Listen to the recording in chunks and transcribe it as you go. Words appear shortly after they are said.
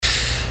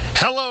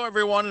Hello,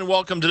 everyone, and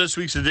welcome to this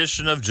week's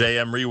edition of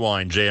JM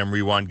Rewind. JM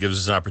Rewind gives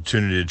us an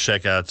opportunity to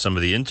check out some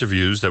of the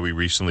interviews that we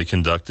recently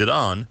conducted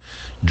on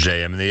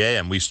JM in the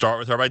AM. We start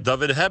with Rabbi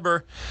David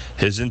Heber.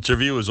 His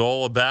interview is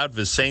all about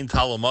Visain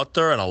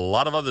Talamutter and a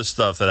lot of other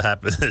stuff that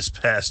happened this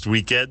past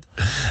weekend.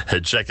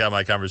 And check out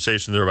my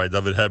conversation with Rabbi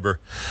David Heber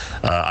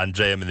on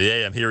JM in the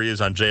AM. Here he is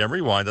on JM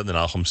Rewind on the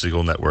Nachum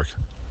Segal Network.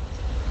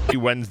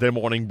 Wednesday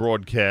morning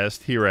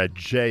broadcast here at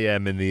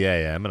JM in the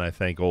AM, and I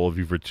thank all of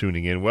you for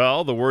tuning in.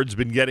 Well, the word's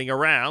been getting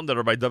around that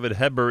Rabbi David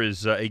Heber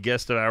is a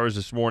guest of ours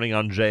this morning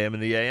on JM in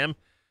the AM.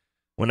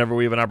 Whenever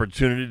we have an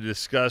opportunity to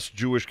discuss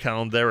Jewish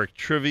calendaric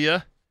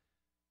trivia,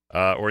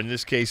 or in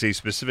this case, a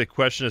specific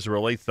question as it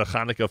relates to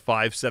Hanukkah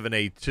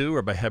 5782,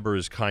 Rabbi Heber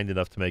is kind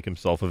enough to make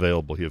himself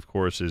available. He, of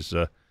course, is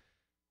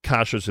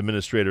Kashrus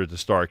administrator at the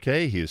Star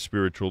K. He is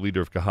spiritual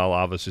leader of Kahal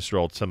Avos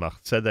Yisrael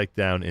Tzemach Tzedek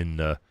down in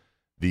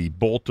the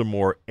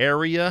Baltimore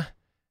area,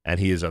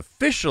 and he is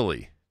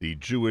officially the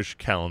Jewish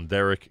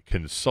calendaric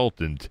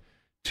consultant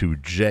to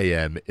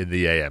JM in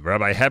the AM.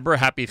 Rabbi Heber,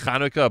 happy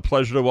Hanukkah. A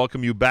pleasure to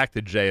welcome you back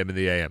to JM in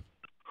the AM.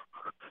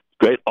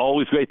 Great.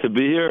 Always great to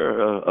be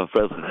here.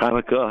 For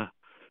Hanukkah.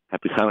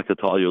 Happy Hanukkah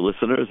to all your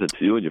listeners and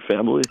to you and your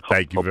family.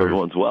 Thank you Hope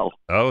everyone's well.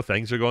 Oh,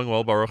 things are going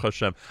well, Baruch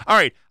Hashem. All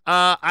right.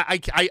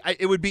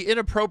 It would be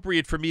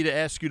inappropriate for me to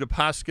ask you to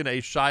paskin a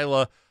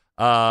shaila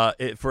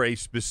for a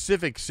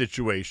specific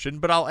situation,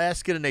 but I'll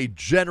ask it in a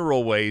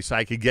general way so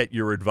I could get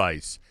your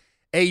advice.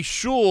 A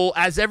shul,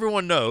 as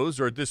everyone knows,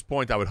 or at this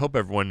point I would hope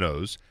everyone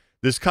knows,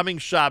 this coming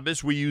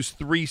Shabbos we use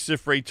 3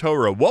 Sifrei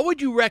Torah. What would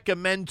you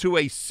recommend to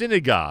a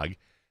synagogue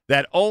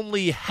that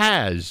only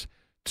has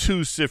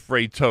 2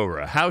 Sifrei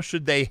Torah? How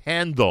should they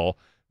handle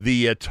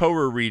the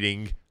Torah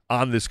reading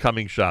on this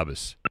coming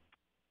Shabbos?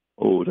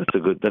 Oh, that's a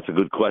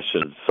good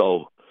question.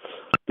 So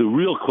the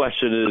real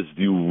question is,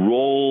 do you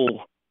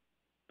roll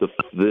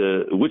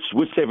which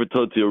Sefer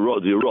Torah do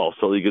you roll?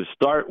 So you're going to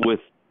start with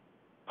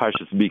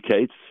Parshas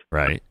Miketz,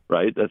 right?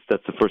 That's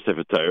the first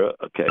Sefer Torah.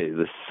 Okay,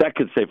 the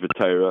second Sefer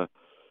Torah,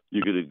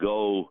 you're going to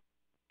go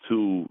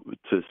to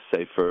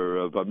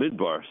Sefer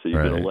Bamidbar. So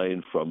you're going to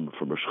lane from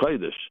Rosh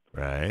Chodesh,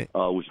 right?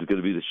 Which is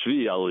going to be the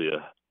Shvi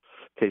Aliyah.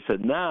 Okay, so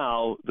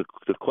now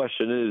the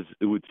question is,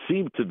 it would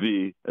seem to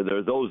be, and there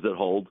are those that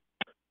hold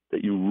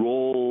that you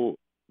roll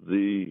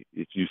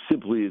you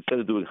simply, instead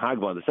of doing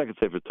Hagba on the second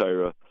Sefer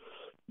Torah,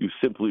 you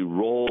simply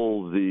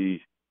roll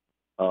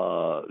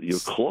you're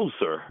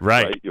closer,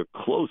 right? You're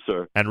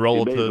closer, and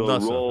roll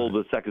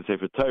the second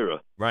Sefer Torah,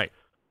 right?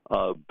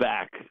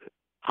 Back.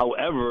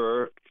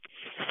 However,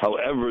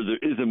 there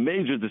is a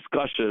major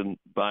discussion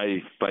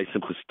by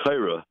Simchas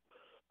Torah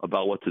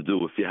about what to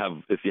do if you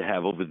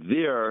have over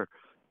there.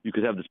 You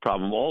could have this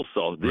problem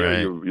also.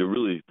 There, you're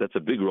really, that's a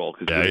big role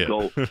because you're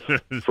going to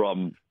go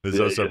from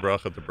V'zos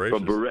HaBracha to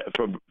Bereshis.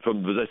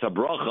 From V'zos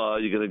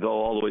HaBracha, you're going to go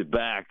all the way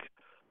back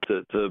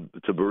to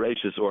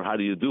Bereshis, or how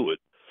do you do it?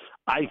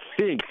 I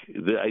think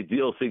the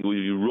ideal thing would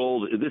you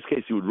roll. In this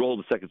case, you would roll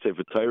the second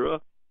Sefer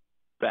Torah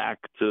back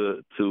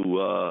to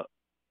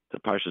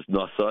Parshas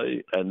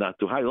Nasai and not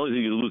to Hag. The only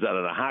thing you lose out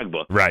on a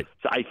Hagba. Right.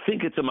 So I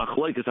think it's a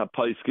machlokes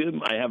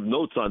hapaiskim. I have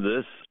notes on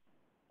this.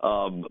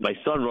 My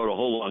son wrote a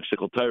whole long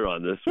Shikol Torah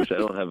on this, which I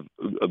don't have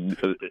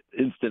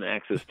instant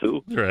access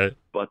to. Right.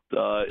 But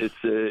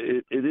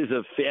it is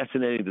a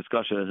fascinating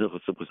discussion in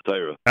Hilchos Simchas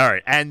Torah. All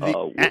right, and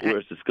where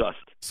it's discussed.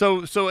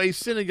 So a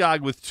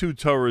synagogue with 2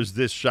 Torahs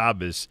this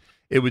Shabbos,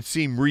 it would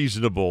seem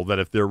reasonable that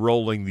if they're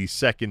rolling the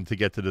second to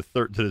get to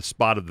the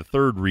spot of the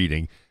third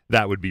reading,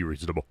 that would be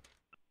reasonable.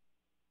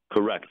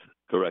 Correct.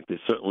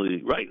 It's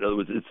certainly right. In other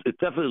words, it's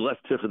definitely less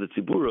tichet the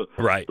tzibura.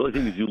 Right. The only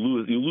thing is you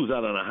lose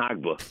out on a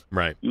hagba.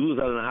 Right. You lose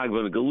out on a hagba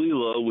and a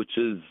galila, which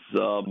is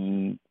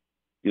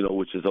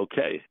which is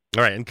okay.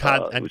 All right, and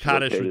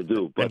Kaddish okay to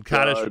do. But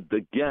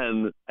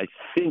again, I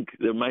think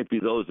there might be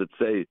those that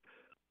say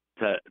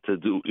to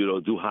do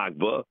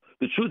hagba.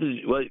 The truth is,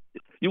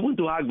 you wouldn't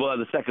do hagba on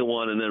the second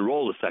one and then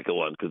roll the second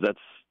one because that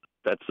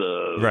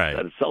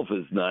itself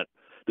is not.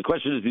 The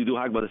question is, do you do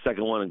hagba on the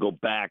second one and go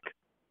back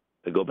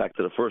to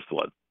the first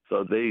one?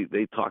 So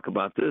they talk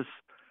about this,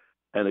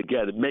 and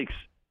again, it makes,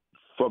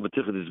 from a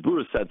Tichas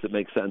Zibura sense, it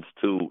makes sense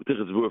to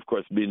Tichas Zibura, of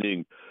course,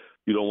 meaning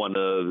you don't want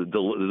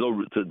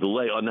to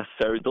delay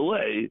unnecessary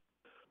delay.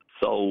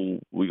 So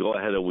we go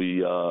ahead and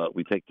we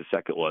take the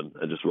second one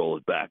and just roll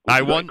it back.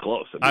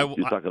 Close.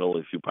 You're talking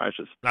only a few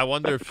parshas. I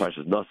wonder if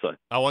parshas Nasai.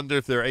 I wonder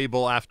if they're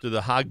able, after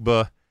the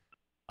Hagba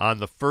on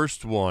the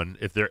first one,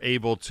 if they're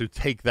able to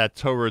take that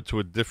Torah to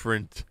a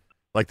different,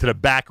 like to the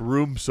back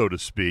room, so to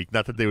speak.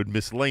 Not that they would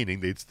miss laning;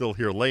 they'd still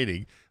hear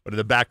laning. But in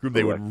the back room,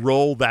 they would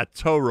roll that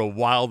Torah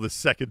while the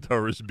second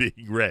Torah is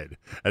being read,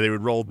 and they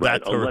would roll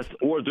that Torah.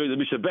 Or during the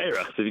Misha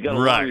Beirach. So if you got a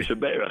long Misha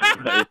Beirach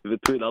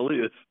between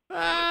Aliyahs,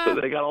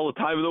 so they got all the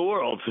time in the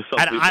world for some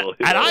people.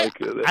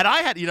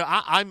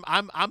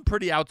 I'm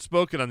pretty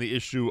outspoken on the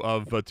issue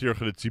of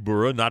Tircha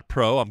Tzibura, not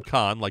pro. I'm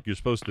con, like you're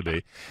supposed to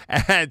be,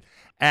 and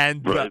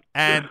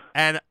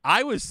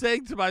I was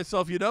saying to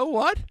myself, you know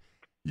what?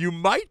 You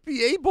might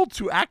be able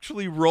to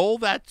actually roll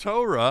that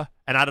Torah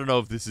and I don't know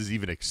if this is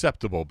even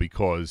acceptable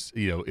because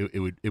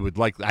it would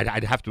likely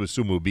I'd have to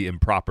assume it would be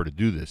improper to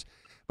do this.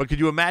 But could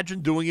you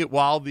imagine doing it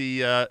while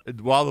the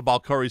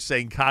Balkari is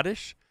saying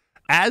Kaddish?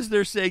 As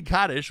they're saying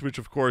Kaddish, which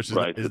of course is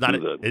not. But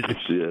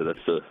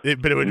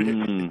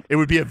it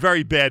would be a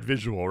very bad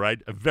visual,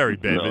 right? A very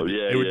bad.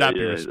 It would not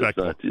be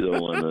respectful. You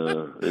don't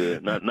want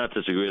to. Not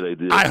such a great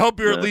idea. I hope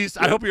you're at least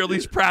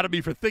proud of me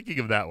for thinking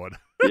of that one.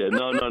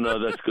 No.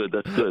 That's good.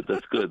 That's good.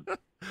 That's good.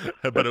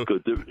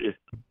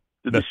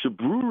 The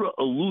Shabrura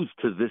alludes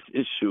to this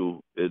issue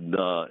in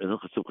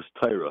Hilchos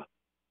Torah.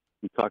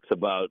 He talks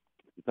about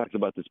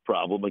this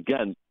problem.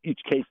 Again,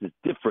 each case is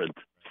different.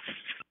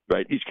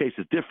 Right, each case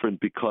is different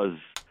because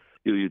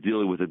you're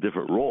dealing with a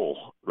different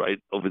role, right?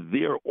 Over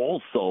there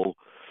also,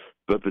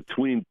 but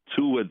between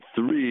 2 and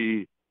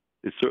 3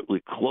 is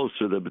certainly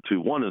closer than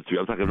between 1 and 3.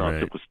 I'm talking about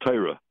Hilchos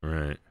Torah,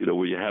 right?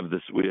 Where you have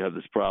this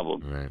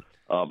problem. Right.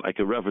 I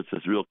can reference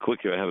this real quick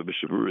here. I have a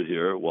Mishabura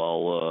here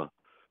while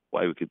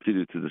we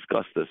continue to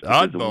discuss this.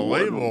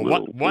 Unbelievable!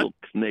 What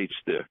knach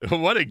there?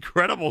 What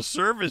incredible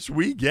service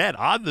we get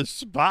on the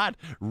spot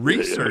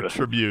research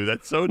from you.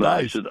 That's so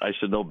nice. I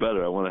should know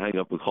better. I want to hang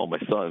up and call my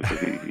son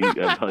because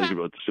I'm telling you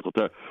about the Shikol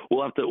Torah.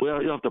 You'll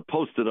have to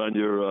post it on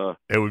your.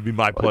 It would be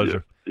my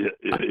pleasure.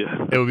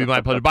 It would be my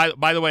pleasure.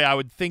 By the way, I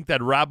would think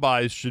that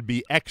rabbis should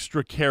be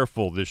extra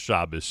careful this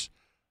Shabbos.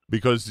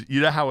 Because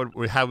you know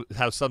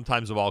how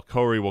sometimes a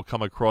Balkori will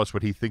come across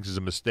what he thinks is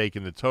a mistake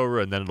in the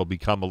Torah, and then it'll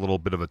become a little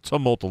bit of a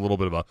tumult, a little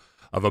bit of a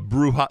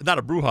brouhaha, not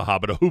a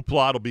brouhaha, but a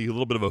hoopla. It'll be a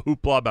little bit of a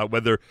hoopla about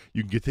whether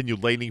you can continue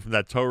laning from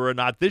that Torah or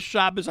not. This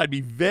Shabbos, I'd be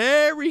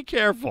very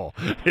careful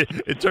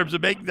in terms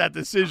of making that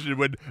decision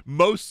when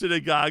most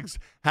synagogues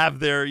have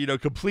their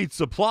complete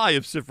supply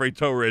of Sifrei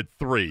Torah at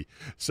 3.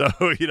 So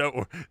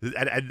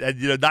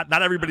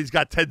not everybody's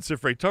got 10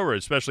 Sifrei Torah,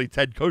 especially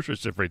 10 kosher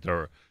Sifrei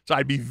Torah. So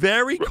I'd be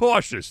very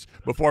cautious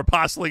before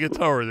postling a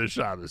Torah this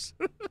Shabbos.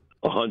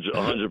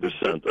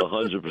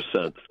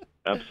 100%.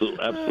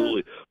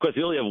 Absolutely. Of course,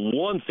 you only have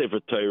one Sefer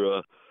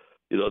Torah,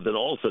 then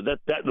also that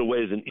in a way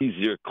is an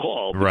easier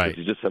call because right.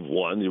 You just have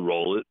one, you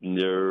roll it, and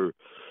you're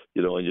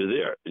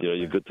there.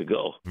 You're good to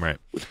go. Right.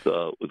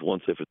 With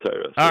one Sefer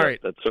Torah. So all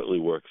right. That certainly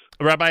works.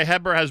 Rabbi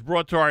Heber has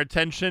brought to our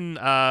attention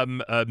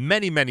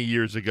many, many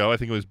years ago, I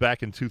think it was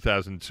back in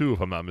 2002,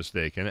 if I'm not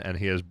mistaken, and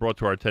he has brought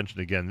to our attention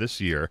again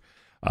this year,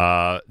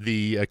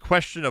 the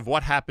question of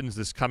what happens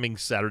this coming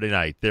Saturday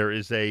night. There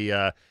is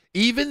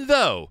even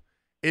though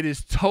it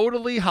is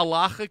totally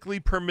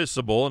halachically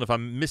permissible, and if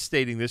I'm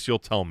misstating this, you'll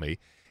tell me,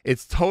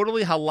 it's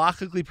totally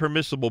halachically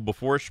permissible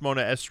before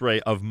Shmona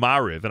Esrei of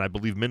Mariv, and I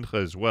believe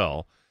Mincha as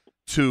well,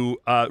 to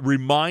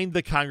remind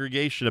the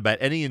congregation about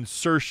any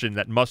insertion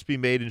that must be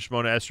made in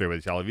Shmona Esrei, whether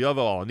it's Yalav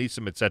Yovo, Al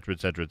Anisim, etc.,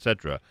 etc.,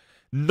 etc.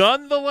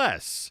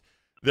 Nonetheless,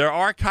 there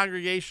are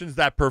congregations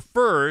that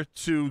prefer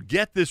to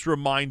get this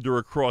reminder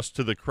across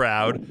to the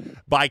crowd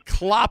by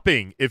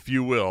clopping, if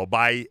you will,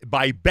 by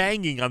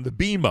banging on the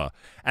bima.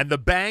 And the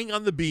bang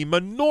on the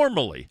bima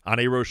normally on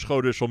a Rosh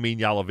Chodesh will mean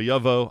Yalav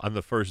Yovo. On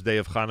the first day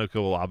of Chanukah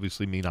will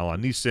obviously mean Al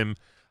Anisim.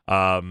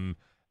 I'm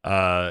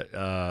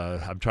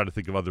trying to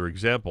think of other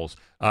examples.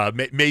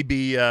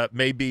 Maybe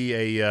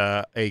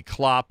a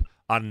clop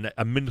on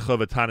a mincha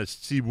v'tanis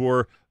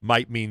tzibur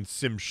might mean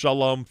sim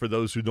shalom for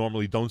those who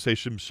normally don't say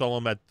sim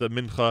shalom at the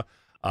mincha,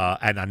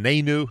 and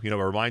anenu, a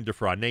reminder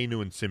for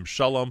anenu and sim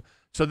shalom.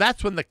 So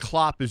that's when the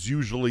klop is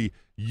usually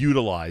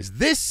utilized.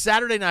 This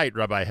Saturday night,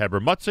 Rabbi Heber,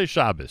 Motzei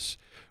Shabbos,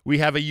 we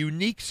have a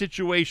unique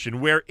situation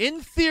where,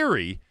 in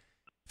theory,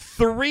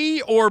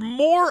 3 or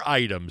more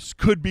items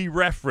could be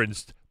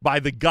referenced by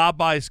the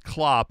Gabai's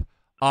klop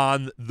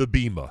on the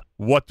bima.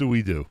 What do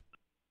we do?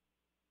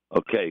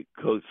 Okay,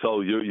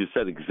 so you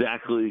said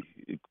exactly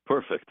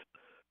perfect.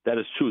 That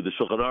is true. The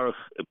Shulchan Aruch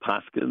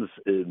Paskins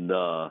in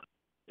Hilchos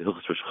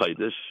Rosh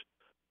Chodesh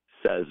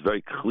says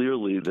very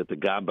clearly that the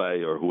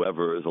Gabbai or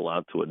whoever is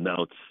allowed to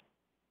announce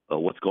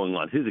what's going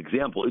on. His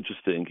example,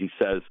 interesting, he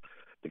says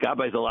the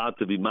Gabbai is allowed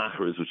to be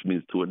machris, which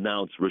means to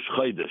announce Rosh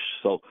Chodesh.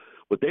 So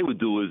what they would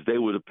do is they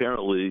would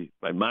apparently,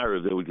 by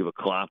Mariv, they would give a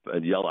clap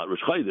and yell out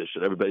Rosh Chodesh,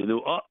 and everybody knew,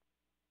 I'm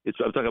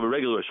talking about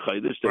regular Rosh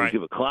Chodesh. They would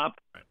give a clap.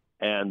 Right.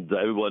 And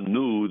everyone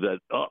knew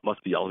that, it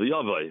must be Yalav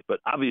Yovo.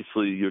 But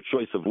obviously, your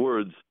choice of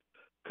words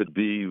could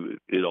be,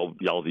 Yalav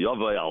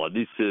Yovo, Al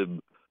Anisim,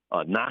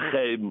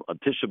 Nachem, on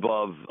Tisha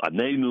B'Av,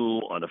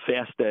 Anenu, on a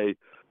fast day.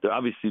 There are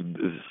obviously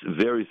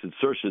various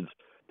insertions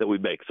that we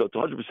make. So it's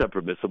 100%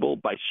 permissible.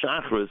 By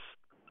Shachris,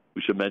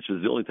 we should mention,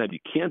 is the only time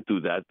you can't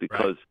do that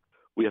because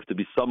we have to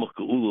be Samach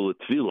Ge'ula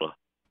L'Tfilah,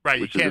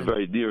 which is a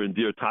very near and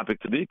dear topic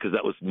to me because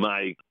that was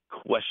my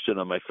question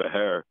on my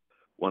Faher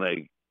when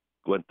I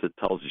went to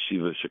Telz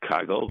Yeshiva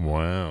Chicago.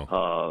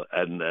 Wow.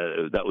 And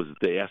that was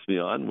they asked me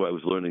on where I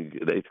was learning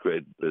in 8th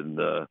grade in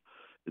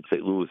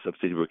St. Louis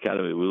Upstate Hebrew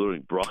Academy. We were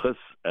learning brachas,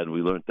 and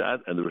we learned that.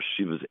 And the Rosh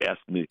Yeshivas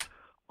asked me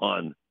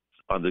on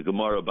the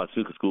Gemara about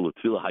Smichas Ge'ula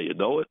Tefillah, how you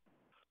know it,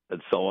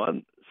 and so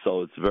on.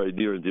 So it's a very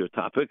near and dear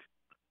topic.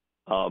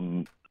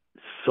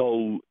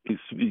 So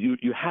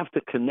you have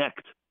to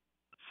connect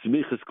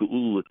smichas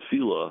geula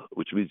tefillah,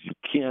 which means you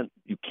can't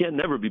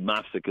never be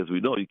mafsek, as we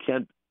know. You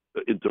can't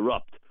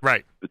interrupt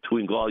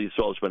between Gal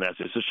Yisrael and Shemana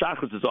Esrei. So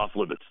Shachris is off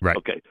limits. Right.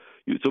 Okay.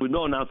 So we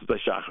know announcements by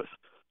Shachris.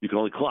 You can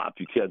only clap.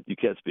 You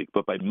can't speak.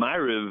 But by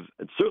Ma'ariv,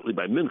 and certainly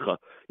by Mincha,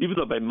 even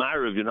though by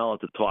Ma'ariv you're not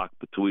allowed to talk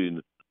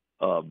between.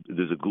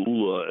 There's a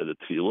geula and a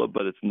tefillah,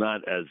 but it's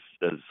not as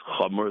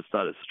chomer. It's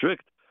not as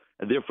strict,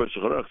 and therefore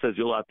Shulchan Aruch says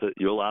you're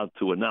allowed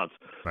to announce.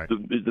 Right.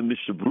 The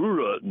Mishnah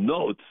Berurah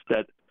notes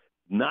that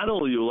not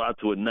only are you allowed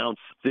to announce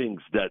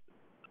things that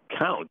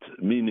count,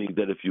 meaning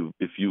that if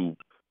you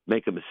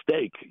make a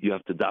mistake, you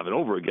have to daven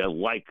over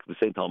again, like the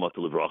same Talmud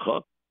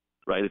Livracha,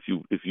 right?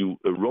 If you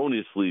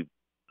erroneously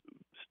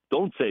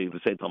don't say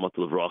the same Talmud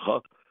Livracha,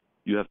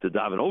 you have to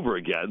daven over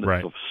again.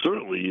 Right. So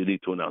certainly you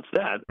need to announce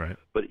that. Right.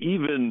 But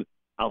even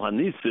Al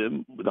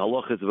Hanisim, the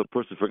halacha is if a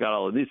person forgot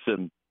Al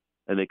Hanisim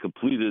and they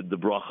completed the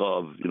bracha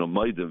of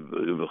Maidim,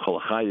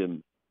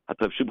 Chalachayim,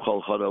 Hatav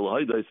Shimchal Chad El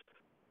Haydais,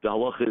 the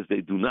halacha is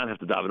they do not have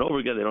to daven over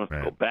again. They don't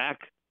have to go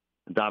back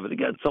and daven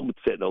again. Some would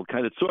say no,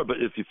 kind of sore,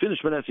 but if you finish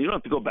Manasseh, you don't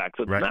have to go back.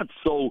 So it's not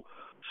so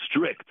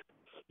strict.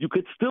 You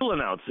could still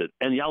announce it.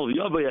 And Yalav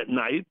Yavai at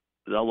night,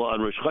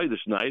 on Rosh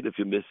Chodesh night, if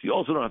you miss, you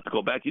also don't have to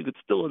go back. You could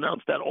still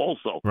announce that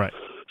also. Right.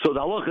 So the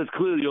halacha is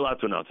clearly you're allowed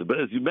to announce it. But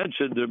as you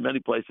mentioned, there are many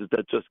places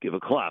that just give a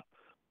clap.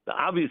 The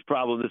obvious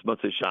problem this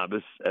Motzei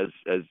Shabbos,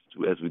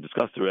 as we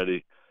discussed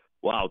already,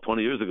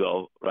 20 years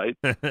ago, right,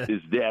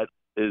 is that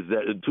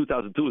in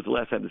 2002 was the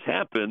last time this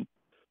happened.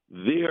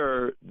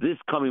 This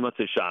coming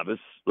Motzei Shabbos,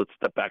 let's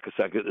step back a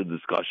second in the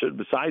discussion,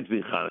 besides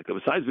being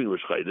Chanukah, besides being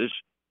Rosh Chodesh,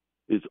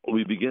 is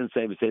we begin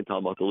saying the same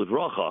Talmud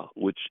Livracha,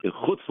 which in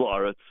Chutz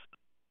La'aretz,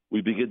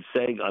 we begin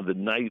saying on the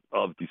night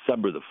of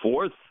December the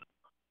 4th.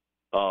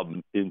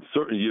 In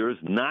certain years,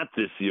 not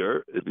this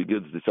year, it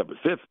begins December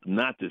 5th,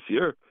 not this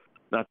year,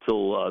 not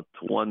till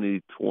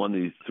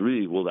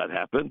 2023 will that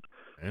happen.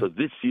 Okay. So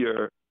this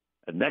year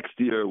and next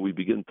year, we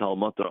begin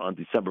Talmud on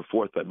December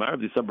 4th by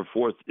Ma'ariv. December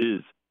 4th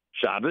is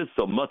Shabbos,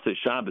 so Motzei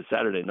Shabbos,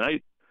 Saturday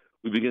night,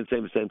 we begin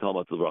saying the same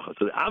Talmud Livracha.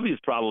 So the obvious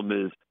problem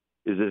is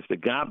if the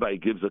Gabbai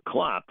gives a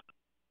clap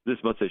this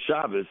Motzei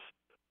Shabbos,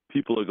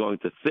 people are going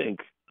to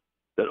think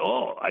that,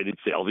 I didn't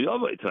say Al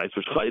V'Yavai, tonight's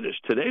Rosh Chodesh.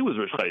 Today was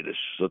Rosh Chodesh,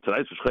 so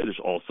tonight's Rosh Chodesh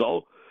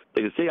also.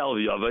 They can say Al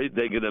V'Yavai,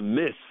 they're going to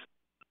miss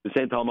the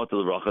same Talmud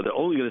Livracha. They're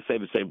only going to say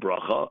the same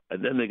bracha,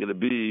 and then they're going to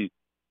be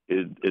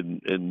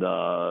in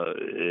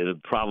a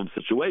problem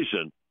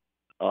situation.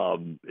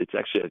 It's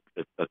actually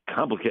a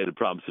complicated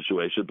problem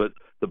situation, but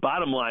the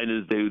bottom line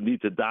is they would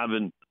need to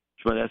daven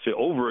Shemana Esrei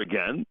over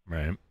again.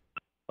 Right.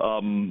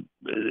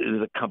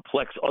 There's a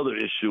complex other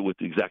issue with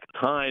the exact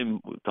time.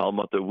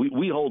 Talmud,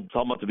 we hold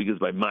Talmud begins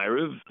by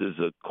Ma'ariv. There's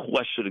a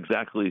question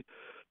exactly.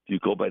 Do you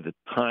go by the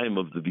time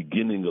of the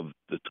beginning of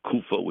the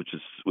Tkufa, which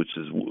is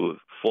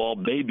fall?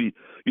 Maybe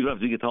you don't have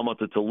to get Talmud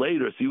until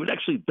later. So you would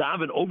actually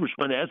daven over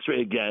Shemana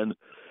Esrei again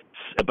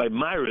by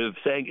Ma'ariv,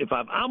 saying, if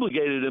I'm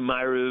obligated in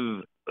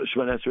Ma'ariv,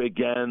 Shemana Esrei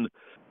again,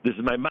 this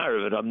is my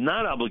Ma'ariv. And I'm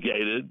not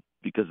obligated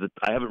because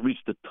I haven't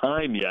reached the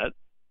time yet.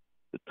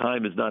 The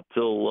time is not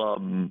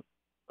till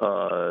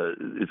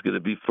it's going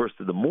to be first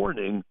in the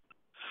morning.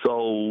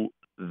 So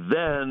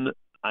then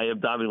I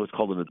am davening what's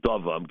called an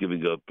adava. I'm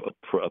giving a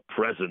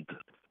present,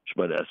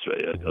 Shemana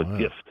Esrei, a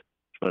gift,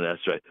 Shemana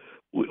Esrei,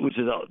 which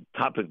is a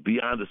topic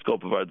beyond the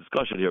scope of our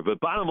discussion here. But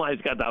bottom line,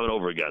 it's got to daven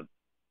over again.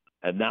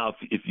 And now,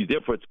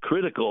 therefore, it's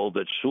critical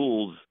that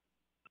shuls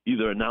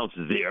either announce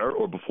there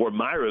or before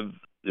Ma'ariv.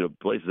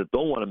 Places that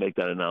don't want to make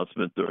that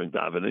announcement during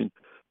davening,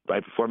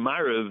 right before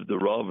Ma'ariv, the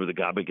Rav or the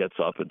Gabbai gets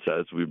up and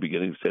says, "We're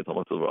beginning to say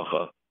Talmud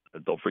Livracha."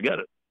 And don't forget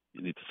it.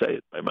 You need to say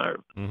it by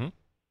Ma'ariv. Mm-hmm.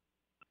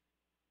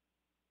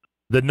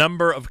 The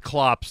number of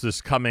klops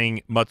this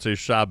coming Motzei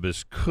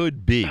Shabbos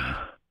could be,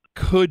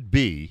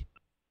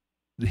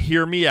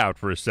 hear me out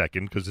for a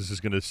second, because this is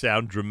going to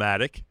sound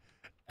dramatic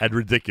and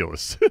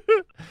ridiculous,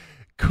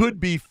 could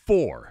be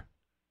 4,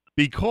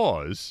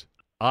 because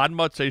on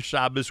Motzei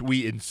Shabbos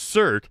we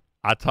insert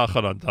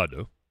Atachan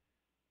Antanu.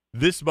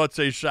 This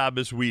Motzei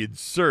Shabbos we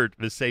insert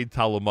V'sein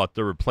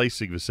Talumata,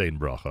 replacing V'sein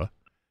Bracha.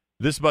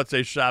 This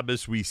Motzei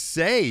Shabbos we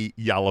say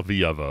Yalav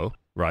V'Yavo,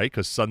 right,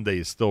 because Sunday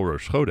is still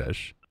Rosh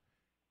Chodesh.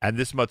 And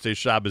this Motzei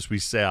Shabbos we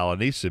say Al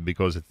Hanisim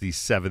because it's the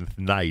 7th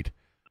night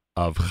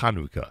of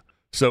Chanukah.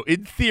 So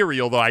in theory,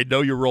 although I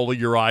know you're rolling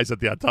your eyes at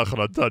the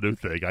Atachan Antanu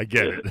thing, I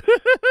get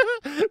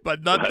it.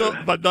 but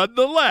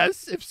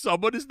nonetheless, if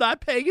someone is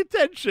not paying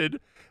attention,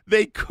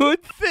 they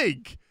could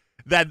think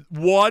that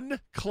one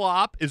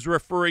klop is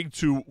referring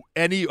to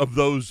any of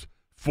those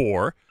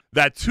 4,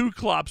 that 2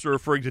 klops are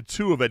referring to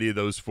 2 of any of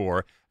those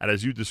 4, and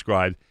as you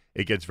described,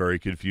 it gets very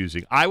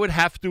confusing. I would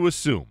have to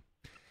assume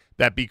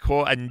that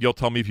because, and you'll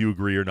tell me if you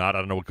agree or not, I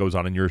don't know what goes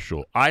on in your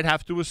shul, I'd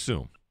have to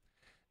assume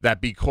that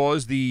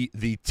because the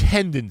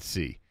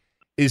tendency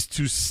is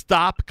to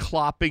stop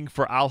klopping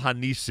for Al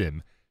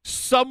Hanisim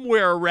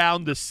somewhere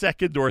around the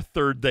 2nd or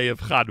 3rd day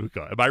of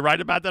Chanukah. Am I right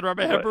about that,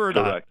 Rabbi Heber, or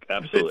not? Correct.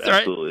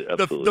 Absolutely.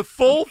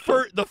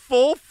 The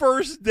full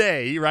first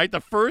day, right?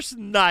 The first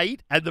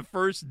night and the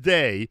first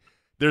day,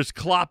 there's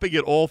clopping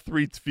at all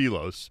three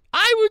tefillos.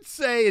 I would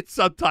say it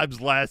sometimes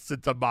lasts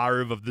into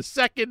Mariv of the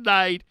second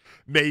night,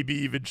 maybe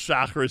even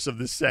Shacharis of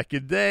the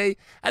second day,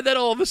 and then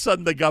all of a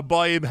sudden the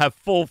Gabayim have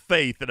full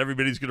faith and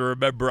everybody's going to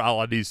remember Al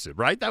Anisim,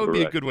 right? That would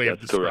be a good way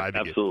of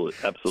describing it. Absolutely.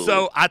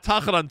 So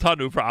Atachan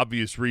Antanu, for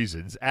obvious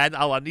reasons, and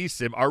Al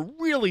Anisim are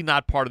really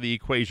not part of the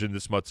equation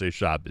this Motzei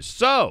Shabbos.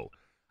 So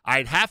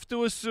I'd have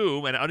to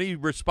assume, and any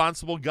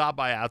responsible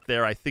Gabbai out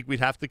there, I think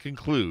we'd have to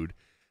conclude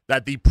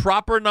that the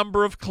proper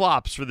number of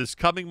klops for this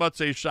coming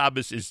Motzei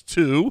Shabbos is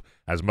 2,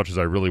 as much as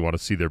I really want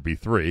to see there be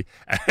 3,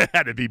 and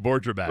it'd be more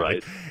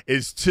dramatic,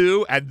 is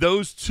 2, and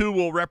those 2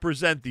 will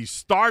represent the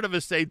start of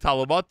a Sei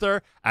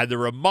Talamotar and the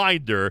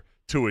reminder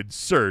to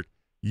insert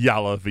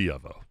Yala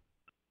V'Yavo.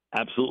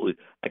 Absolutely,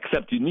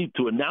 except you need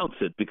to announce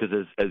it because,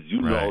 as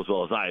you know as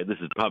well as I, this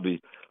is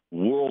probably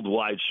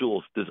worldwide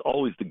shuls, there's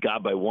always the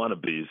Gabbai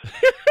wannabes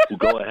who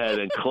go ahead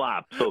and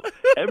clap. So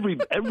every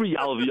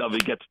Yalav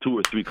Yavi gets 2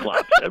 or 3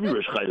 claps. Every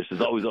Rosh Chodesh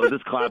is always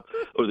this clap,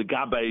 or the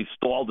Gabbai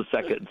stalled a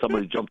second and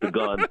somebody jumped the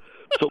gun.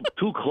 So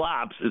 2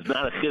 claps is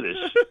not a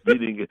chiddush,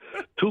 meaning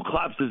 2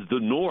 claps is the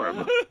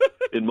norm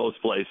in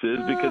most places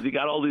because you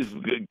got all these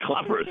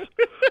clappers.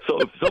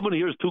 So if someone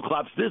hears 2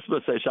 claps this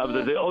Motzei Shabbos,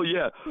 they say, "Oh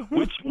yeah,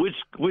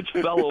 which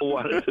fellow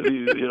wanted to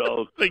be,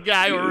 the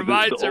guy who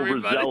reminds the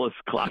everybody, overzealous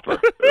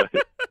clapper." Right?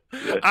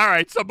 Yeah. All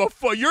right, so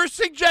before your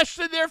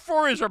suggestion,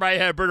 therefore, is, Rabbi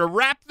Heber, to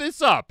wrap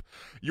this up.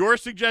 Your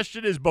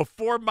suggestion is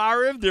before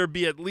Mariv, there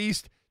be at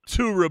least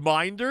 2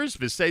 reminders,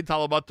 V'sei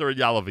Talamotar and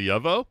Yala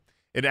V'Yavo,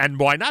 and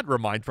why not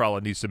remind for Al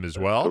Anisim as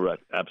well?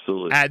 Correct,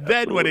 absolutely. And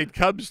then when it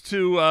comes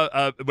to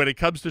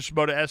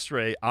Shemona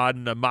Esrei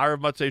on Mariv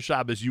Motzei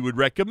Shabbos, you would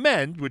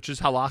recommend, which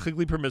is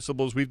halachically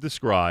permissible as we've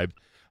described,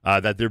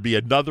 that there be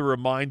another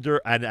reminder,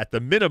 and at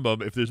the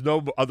minimum, if there's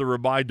no other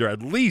reminder,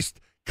 at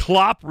least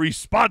clop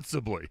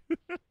responsibly.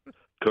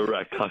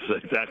 Correct,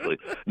 exactly.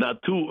 Now,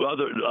 2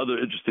 other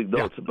interesting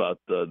notes about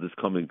this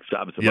coming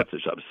Shabbos and Motzei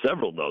Shabbos.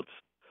 Several notes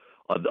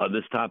on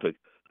this topic.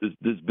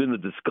 There's been a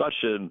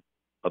discussion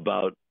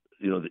about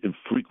the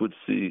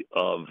infrequency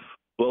of.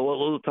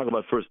 Well, let's talk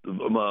about first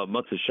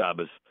Motzei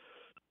Shabbos.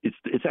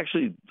 It's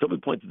actually, somebody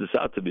pointed this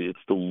out to me.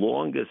 It's the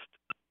longest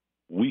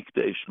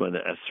weekday Shemona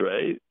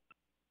Esrei,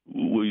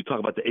 where you talk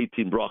about the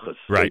 18 brachas,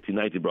 18,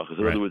 19 brachas.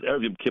 In other words,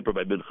 Erev Yom Kippur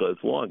by Mincha is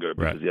longer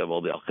because you have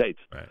all the Al-Chetz.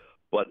 Right.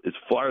 But as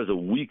far as a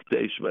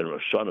weekday Shemona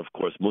Rosh Hashanah, of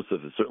course,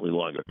 Musaf is certainly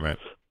longer. Right.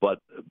 But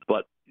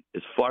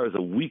as far as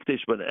a weekday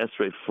Shemona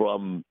Esrei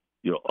from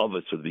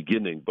Avos, from the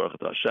beginning, Baruch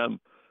Atah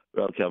Hashem,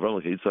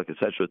 Yitzchak,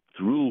 etc.,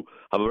 through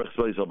Havarech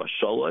Tzvah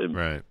Shalom.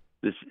 Right.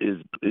 This is,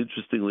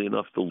 interestingly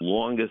enough, the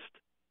longest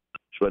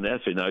Shemona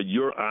Esrei. Now,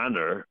 Your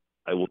Honor,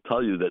 I will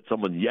tell you that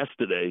someone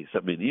yesterday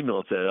sent me an email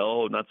and said,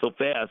 "Oh, not so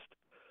fast,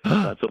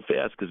 not so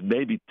fast," because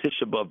maybe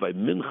Tisha B'Av by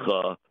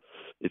Mincha.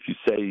 If you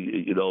say,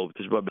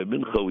 Tisha B'Av by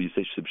Mincha, you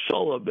say Shem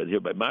Shalom, and here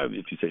by Mariv,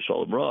 if you say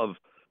Shalom Rav,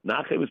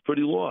 Nachem is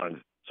pretty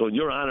long. So in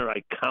Your Honor,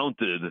 I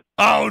counted.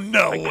 Oh,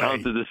 no way. I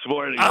counted this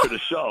morning for the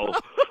show.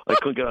 I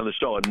couldn't get on the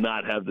show and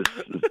not have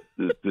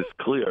this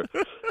clear.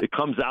 It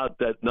comes out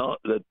that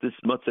this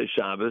Motzei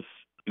Shabbos,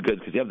 because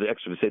you have the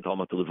extra V'sei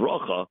Talmotar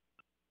Livrocha,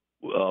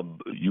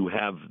 you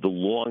have the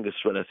longest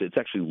Shemona Esrei. It's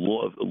actually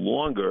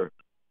longer.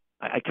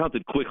 I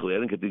counted quickly. I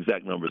didn't get the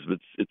exact numbers, but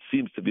it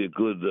seems to be a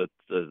good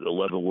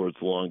 11 words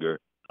longer.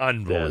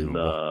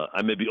 Unbelievable.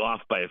 I may be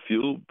off by a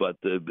few, but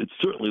it's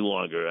certainly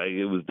longer.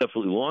 It was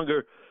definitely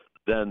longer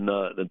than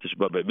Tisha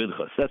B'Av by Mincha.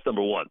 So that's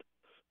number 1.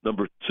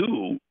 Number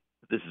 2,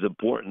 this is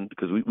important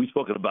because we've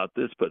spoken about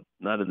this, but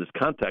not in this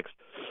context.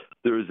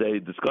 There is a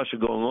discussion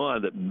going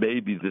on that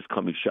maybe this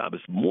coming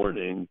Shabbos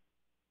morning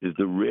is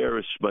the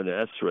rarest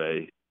Shemona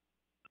Esrei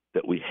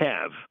that we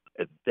have.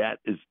 And that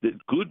is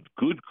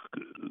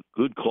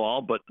good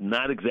call, but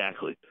not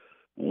exactly.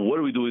 What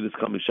are we doing this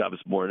coming Shabbos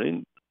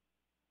morning?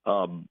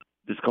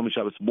 This coming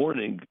Shabbos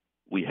morning,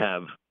 we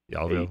have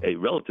a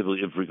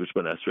relatively infrequent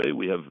Shemona Esrei.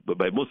 We have,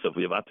 by Musaf,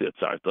 we have Atiyat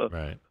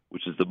Sarta,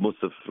 which is the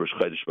Musaf for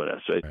Rosh Shemona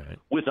Esrei,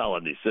 with Al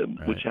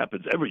Anisim, which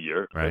happens every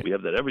year. Right? We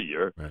have that every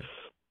year. Right.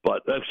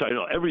 But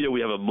every year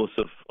we have a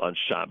Musaf on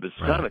Shabbos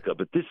Chanukah,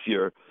 but this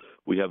year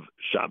we have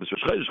Shabbos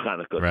Rosh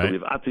Chanukah. So we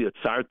have Atiyat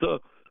Sarta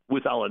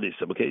with Al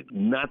Anisim. Okay,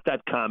 not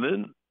that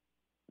common,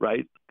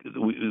 right?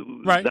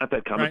 Not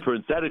that common.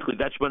 Parenthetically,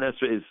 that Shemona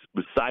Esrei is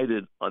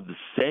recited on the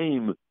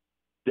same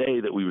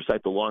day that we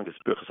recite the longest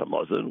Birchas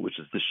Hamazon, which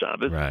is the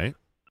Shabbos,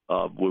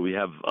 where we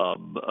have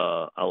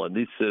Al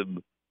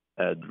Anisim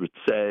and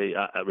Ritzei,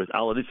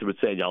 Al Anisim,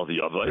 Ritzei, and Yal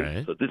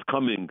V'Yavo. So this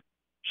coming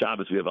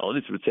Shabbos, we have Al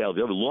Anisim, Ritzei, Yal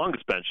V'Yavo, the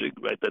longest benching,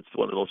 right? That's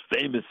one of the most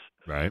famous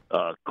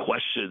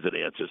questions and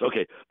answers.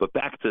 Okay, but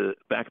back to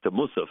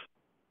Musaf.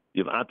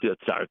 You have Atiyat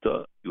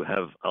Sarta, you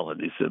have Al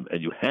Anisim, and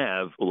you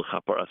have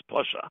Ulechaparas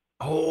Pasha.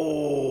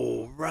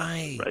 Oh,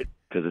 right. Right,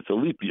 because it's a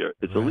leap year.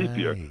 It's a leap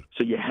year.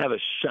 So you have a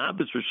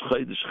Shabbos Rosh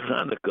Chodesh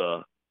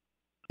Chanukah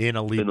in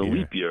a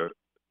leap year.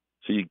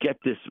 So you get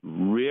this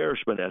rare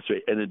Shemona Esrei.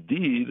 And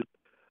indeed,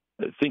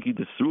 thinking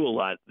this through a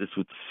lot, this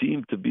would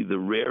seem to be the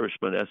rarest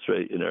Shemona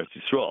Esrei in Eretz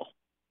Yisrael.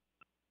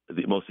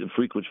 The most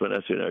infrequent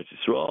Shemona Esrei in Eretz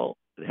Yisrael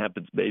It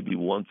happens maybe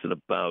once in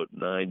about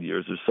 9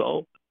 years or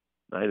so,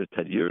 9 or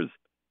 10 years,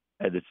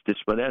 and it's the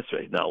Shemona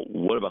Esrei. Now,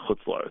 what about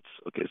Chutz La'aretz?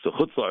 Okay, so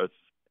Chutz La'aretz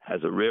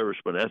has a rare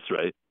Shemona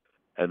Esrei,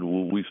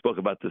 and we've spoken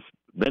about this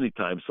many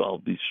times, so I'll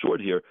be short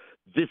here.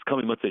 This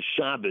coming Motzei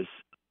Shabbos,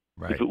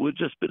 right. if it would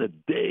have just been a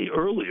day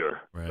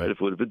earlier, right? If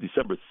it would have been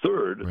December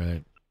 3rd,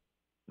 right.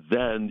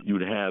 then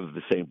you'd have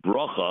the same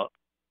bracha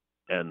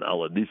and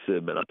Ala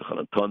Nisim and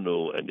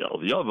Atachanantanu and Yal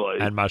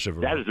V'Yavai. And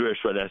Mashav. That is the rare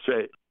Shemona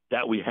Esrei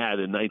that we had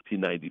in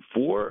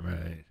 1994.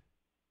 Right.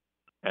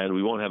 And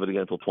we won't have it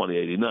again until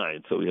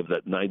 2089. So we have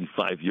that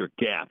 95-year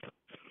gap,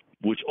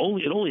 which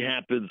only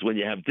happens when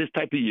you have this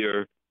type of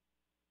year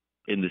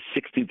in the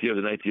 16th year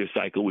of the 9th year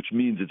cycle, which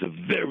means it's a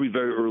very,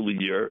 very early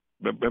year.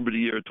 Remember the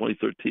year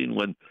 2013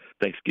 when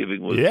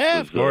Thanksgiving was,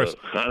 of course.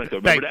 Hanukkah?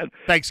 Remember that?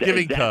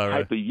 Thanksgiving that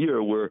type of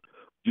year where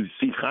you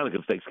see Hanukkah,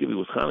 if Thanksgiving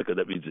was Hanukkah,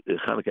 that means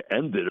Hanukkah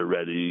ended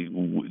already.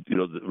 You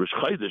know, the Rosh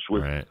Chodesh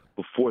was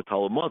before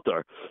Talmud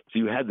Matar. So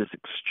you had this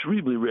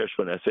extremely rare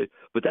Shemona Esrei,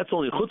 but that's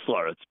only Chutz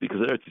La'aretz, because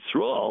in Eretz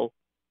Yisrael,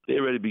 they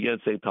already began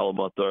saying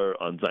Talmud Matar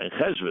on Zayin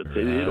Cheshvan. Right.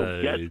 They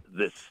don't get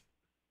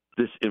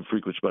this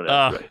infrequent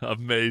Shemona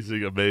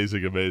Esrei.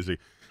 Amazing.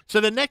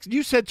 So the next,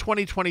 you said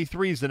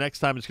 2023 is the next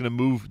time it's going to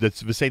move, the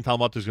St.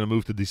 Talmud is going to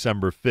move to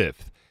December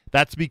 5th.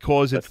 That's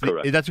because it's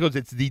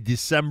the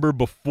December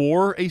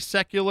before a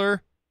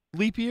secular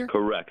leap year?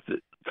 Correct.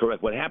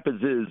 What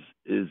happens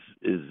is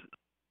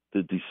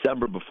the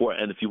December before,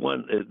 and if you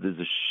want, there's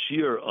a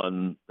shear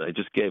on. I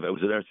was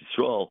in Eretz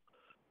Yisrael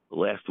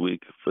last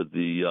week for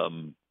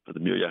the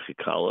Mir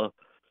Yachikala,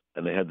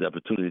 and they had the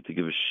opportunity to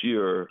give a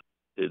shear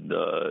in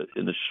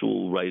the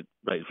shul right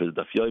for the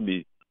Daf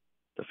Yomi.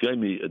 Daf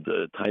Yomi,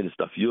 the Titus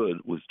Daf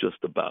Yud was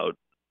just about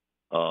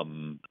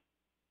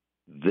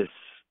this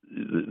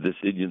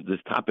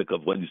topic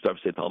of when you start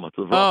to say Talmud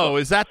to the Oh,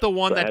 is that the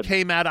one that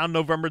came out on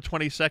November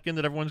 22nd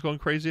that everyone's going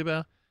crazy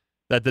about?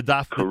 That the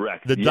daf,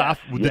 correct. The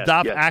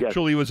daf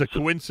actually was a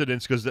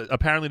coincidence, because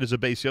apparently there's a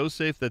Beis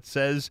Yosef that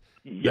says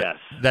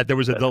that there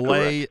was a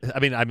delay.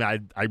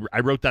 Correct. I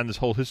wrote down this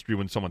whole history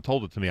when someone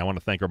told it to me. I want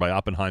to thank Rabbi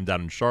Oppenheim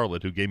down in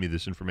Charlotte who gave me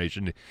this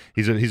information.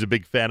 He's a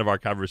big fan of our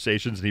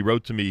conversations, and he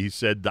wrote to me. He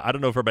said, I don't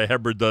know if Rabbi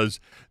Heber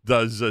does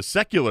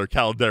secular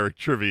calendaric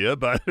trivia,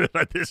 but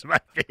this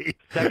might be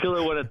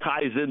secular when it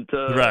ties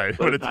into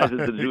when it ties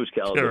into the Jewish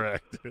calendar.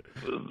 Correct.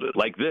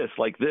 Like this.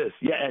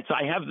 Yeah. So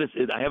I have this.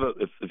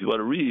 If you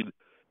want to read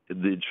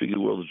in the Intriguing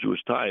World of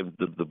Jewish Time,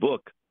 the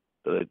book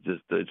that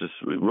I just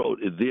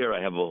wrote. In there,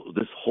 I have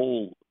this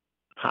whole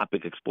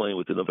topic explained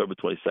with the November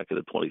 22nd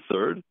and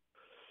 23rd.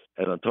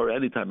 And on Torah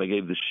Anytime, I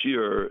gave the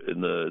shir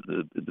in the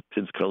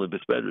Pins Karlin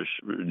Besmedrash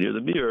near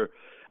the Mir,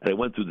 and I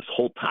went through this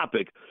whole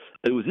topic.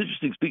 And it was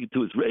interesting speaking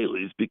to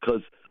Israelis,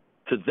 because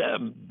to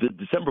them, the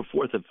December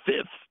 4th and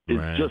 5th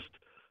is just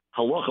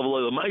halacha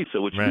v'lo l'maisa,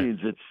 which means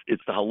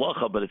it's the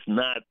halacha, but it's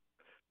not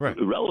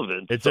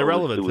irrelevant. It's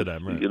irrelevant to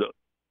them, right? You know,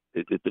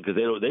 because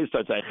they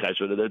start saying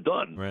cheshvan and they're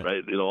done,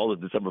 right? You know, all the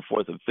December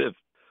 4th and 5th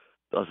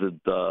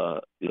doesn't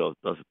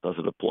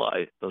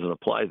apply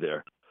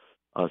there.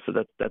 So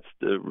that's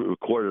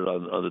recorded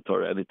on the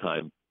Torah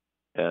Anytime,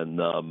 and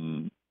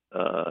Baruch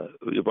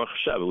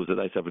Hashem, it was a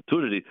nice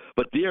opportunity.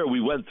 But there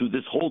we went through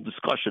this whole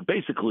discussion.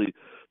 Basically,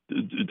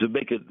 to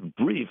make it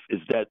brief,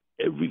 is that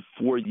every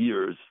 4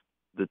 years,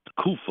 the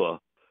Kufa,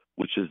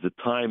 which is the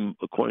time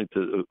according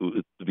to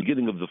the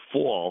beginning of the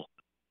fall,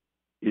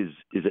 is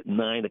at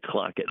 9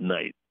 o'clock at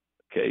night.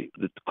 Okay,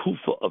 the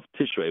Kufa of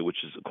Tishrei,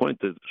 which is according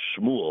to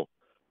Shmuel,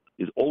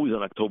 is always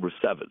on October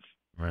 7th.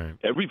 Right.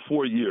 Every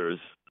 4 years,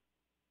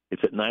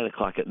 it's at 9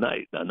 o'clock at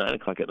night. Now, 9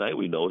 o'clock at night,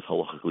 we know, is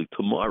halachically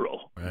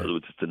tomorrow. Right. In other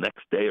words, it's the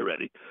next day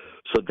already.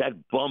 So that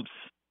bumps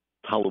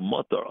Talmud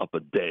Matar up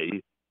a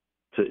day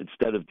to,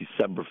 instead of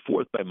December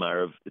 4th by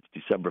Ma'ariv, it's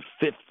December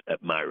 5th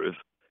at Ma'ariv.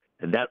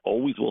 And that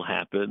always will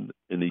happen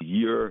in a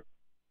year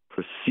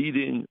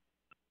preceding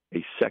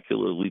a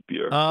secular leap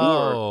year.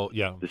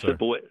 The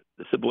simple way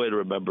to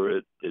remember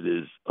it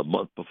is a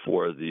month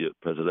before the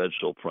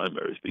presidential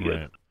primaries begin.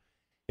 Right.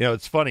 You know,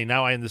 it's funny.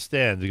 Now I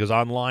understand, because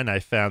online I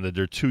found that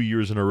there are 2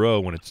 years in a row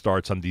when it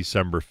starts on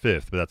December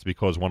 5th, but that's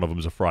because one of them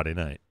is a Friday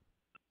night.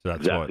 So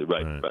that's exactly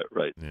right.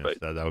 Yes, right.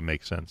 That would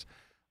make sense.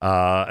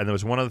 And there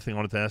was one other thing I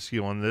wanted to ask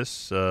you on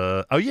this.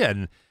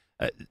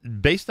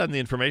 Based on the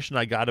information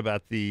I got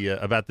about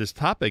this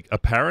topic,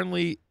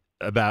 apparently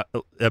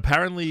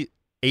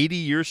 80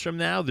 years from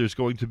now, there's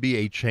going to be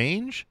a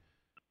change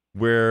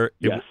where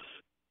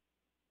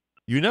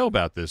you know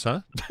about this,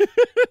 huh?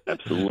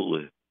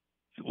 Absolutely.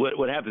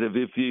 What happens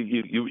if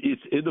you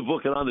it's in the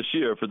book and on the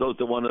shir for those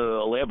that want to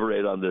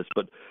elaborate on this,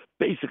 but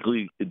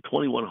basically in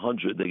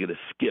 2100 they're going to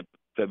skip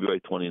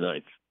February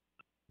 29th.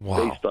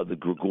 Wow. Based on the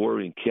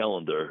Gregorian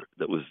calendar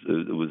it was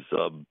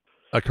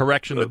a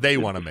correction that they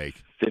want to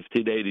make.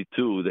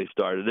 1582 they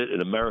started it. In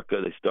America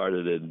they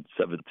started in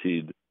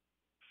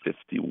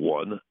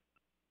 1751.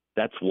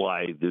 That's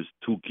why there's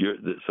two gears.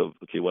 So,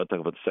 okay, when I talk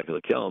about the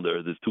secular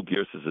calendar, there's 2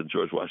 gearses in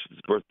George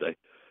Washington's birthday,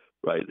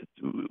 right?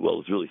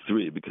 Well, it's really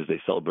 3 because they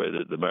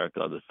celebrated in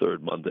America on the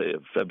 3rd Monday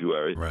of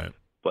February. Right.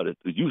 but it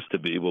used to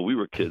be when we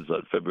were kids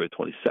on February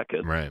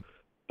 22nd. Right.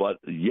 But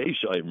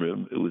Yesh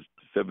Imrim, it was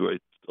February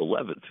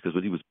 11th, because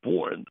when he was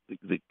born,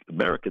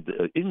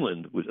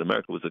 England was a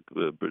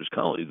British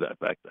colony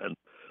back then.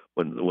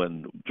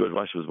 When George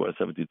Washington was born in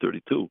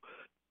 1732,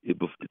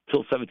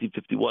 until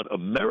 1751,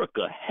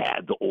 America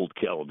had the old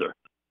calendar.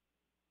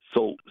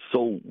 So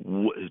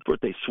his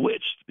birthday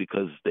switched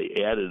because they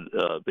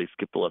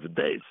skipped 11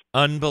 days.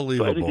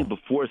 Unbelievable. So anything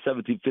before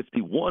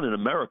 1751 in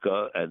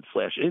America and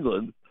 /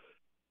 England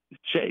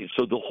changed.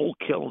 So the whole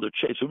calendar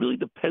changed. So it really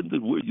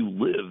depended where you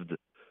lived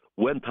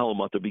when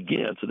Talmud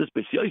began. So this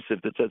Beis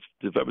Yosef that says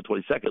November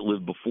 22nd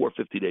lived before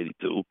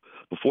 1582,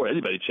 before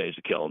anybody changed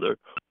the calendar.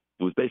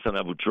 It was based on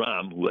Abu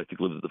Dram, who I think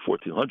lived in the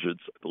 1400s,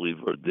 I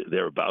believe, or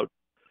thereabout.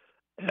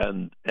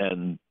 And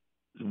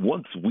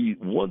once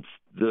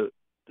the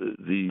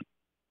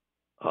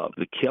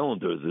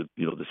calendar,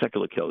 the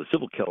secular calendar, the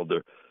civil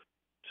calendar,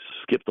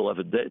 skipped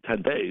 10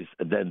 days,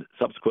 and then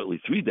subsequently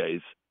 3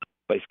 days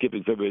by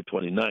skipping February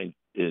 29th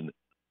in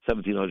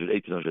 1700,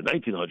 1800,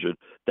 1900,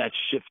 that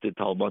shifted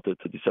Talmud to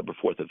December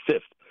 4th and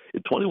 5th.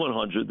 In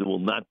 2100, there will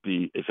not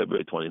be a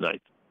February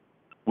 29th,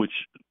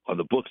 which on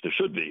the books there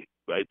should be,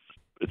 right?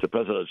 It's a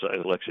presidential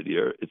election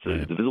year. It's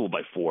divisible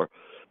by 4,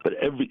 but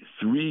every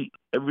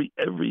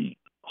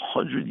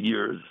 100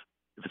 years,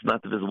 if it's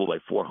not divisible by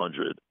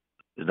 400,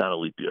 is not a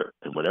leap year.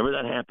 And whenever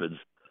that happens,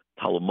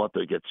 Talmud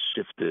gets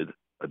shifted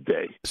a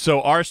day.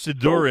 So our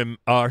Siddurim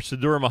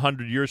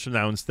 100 years from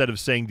now, instead of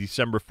saying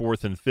December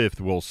 4th and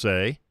 5th, we'll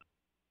say?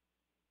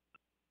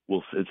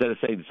 Instead of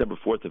saying December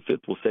 4th and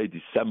 5th, we'll say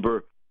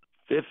December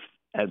 5th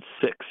and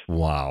 6th.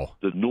 Wow.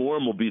 The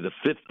norm will be the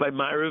 5th by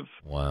Ma'ariv.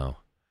 Wow.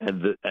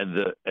 And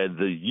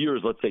the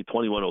years, let's say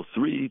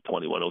 2103,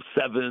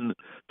 2107,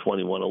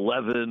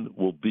 2111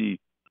 will be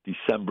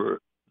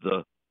December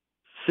the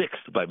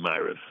 6th by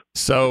Ma'ariv.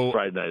 So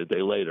Friday night, a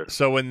day later.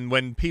 So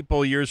when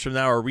people years from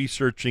now are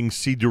researching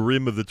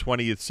Siddurim of the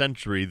 20th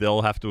century,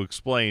 they'll have to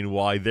explain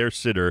why their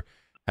Siddur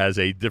has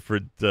a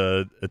different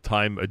a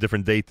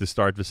different date to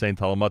start the same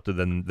Talmud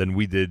than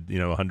we did,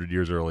 100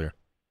 years earlier.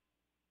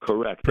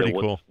 Correct. Pretty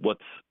cool.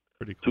 What's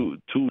pretty cool.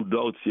 Two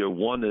notes here.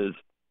 One is,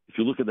 if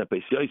you look at that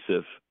Beis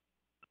Yosef,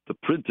 the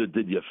printer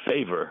did you a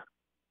favor,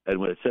 and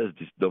when it says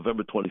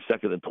November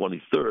 22nd and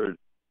 23rd,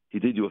 he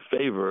did you a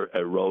favor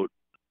and wrote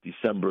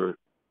December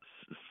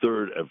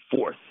 3rd and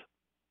 4th,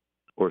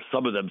 or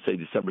some of them say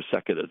December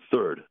 2nd and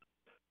 3rd.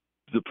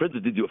 The printer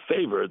did you a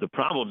favor. The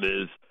problem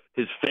is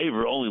his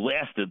favor only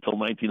lasted until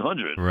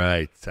 1900.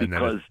 Right.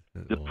 Because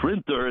the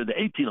printer in the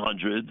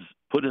 1800s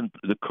put in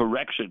the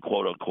correction,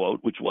 quote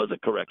unquote, which was a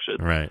correction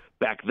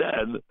back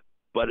then.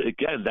 But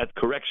again, that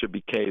correction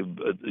became,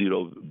 a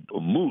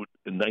moot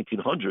in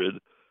 1900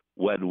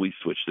 when we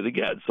switched it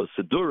again. So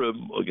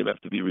Siddurim are going to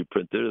have to be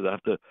reprinted.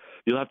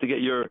 You'll have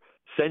to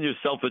send your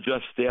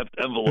self-addressed stamped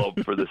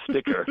envelope for the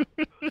sticker to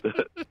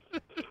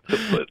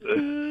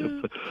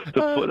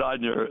put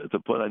on your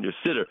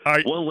siddur.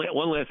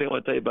 One last thing I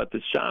want to tell you about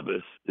this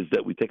Shabbos is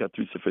that we take out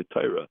 3 Sifrei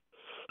Torah.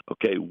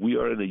 Okay, we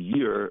are in a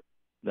year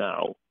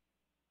now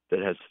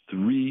that has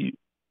 3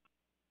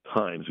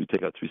 times we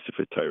take out 3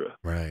 Sifrei Torah.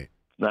 Right.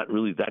 Not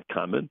really that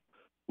common.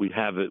 We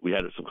had it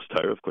Simchas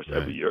Torah, of course,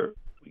 every year.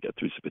 We got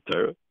 3 Sifrei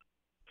Torah.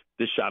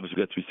 This Shabbos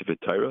we got 3 Sifrei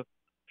Torah.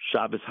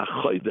 Shabbos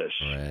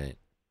HaChodesh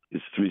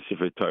is 3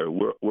 Sifrei Torah.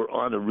 We're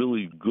on a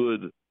really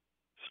good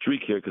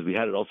streak here because we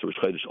had it also Rosh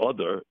Chodesh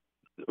Adar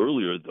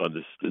earlier on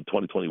this in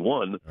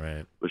 2021.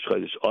 Right. Rosh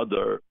Chodesh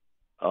Adar,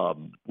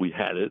 we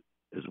had it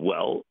as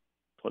well.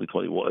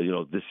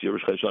 2021, this year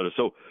Rosh Chodesh Adar.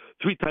 So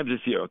 3 times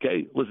this year.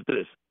 Okay, listen to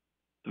this.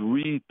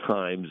 3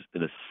 times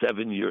in a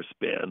 7-year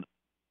span,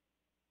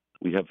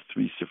 we have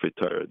 3 Sifrei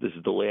Torah. This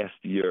is the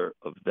last year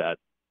of that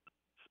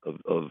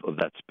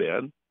that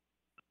span.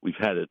 We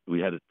had it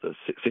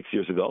 6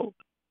 years ago,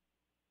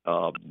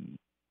 and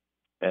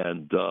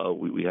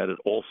we had it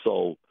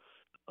also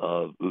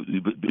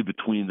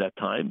between that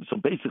time. So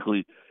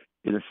basically,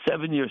 in a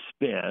 7-year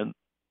span,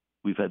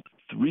 we've had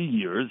 3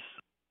 years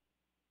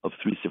of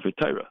 3 Sifrei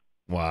Torah.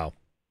 Wow.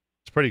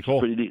 It's pretty cool.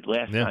 It's pretty neat.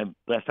 Last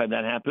time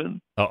that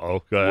happened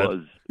go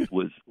ahead.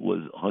 was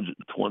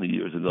 120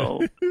 years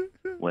ago.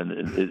 When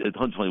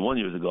 121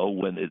 years ago,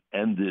 when it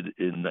ended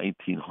in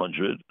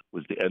 1900,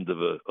 was the end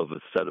of a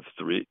set of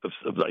 3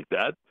 of like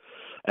that.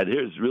 And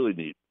here's really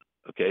neat.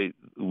 Okay,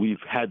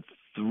 we've had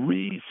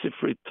 3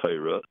 Sifrei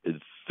Torah in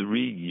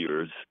 3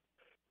 years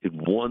in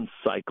one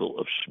cycle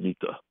of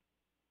Shemitah.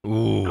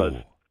 Ooh.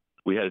 Because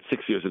we had it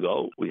 6 years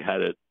ago, we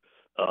had it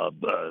 3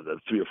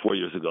 or 4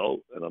 years ago,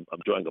 and I'm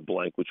drawing a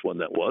blank which one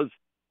that was,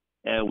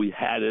 and we've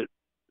had it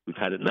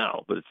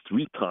now, but it's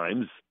 3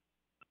 times.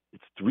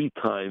 It's 3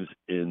 times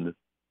in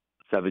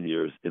 7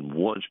 years in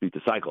one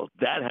Shemitah cycle.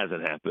 That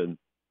hasn't happened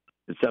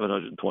in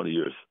 720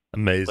 years.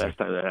 Amazing. Last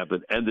time that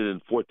happened ended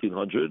in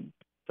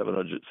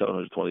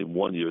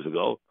 721 years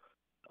ago,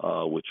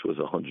 which was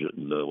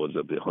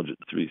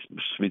 103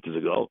 Shemitahs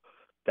ago.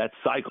 That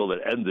cycle that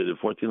ended in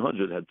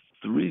 1400 had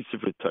 3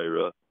 Sifrei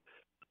Torah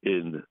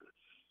in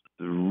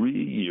 3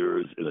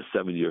 years in a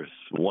 7 year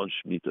one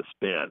Shemitah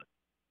span.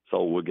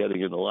 So we're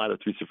getting in a lot of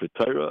Three Sefer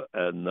Torah,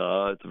 and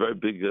it's a very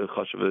big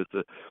chashuv.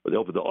 When they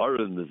open the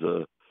Aron, there's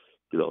a,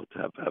 to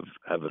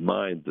have in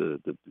mind the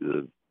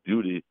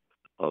beauty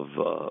of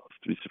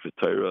Three Sefer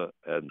Torah,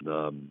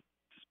 and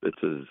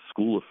it's a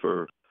school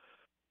for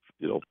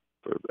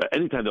for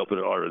any time they open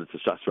an Aron, it's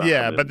a Shas Rachamim.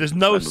 Yeah, but there's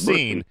no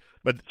scene.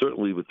 But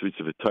certainly with Three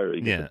Sefer Torah,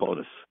 you get the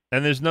bonus.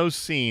 And there's no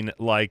scene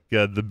like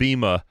the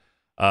Bima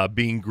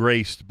being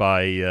graced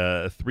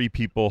by three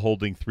people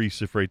holding Three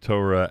Sifrei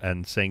Torah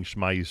and saying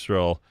Shema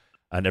Yisrael,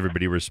 and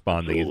everybody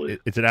responding.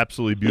 It's an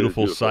absolutely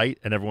beautiful sight,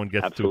 and everyone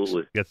gets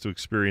to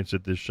experience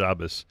it this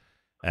Shabbos.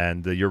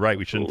 And you're right,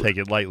 we shouldn't take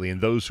it lightly. And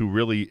those who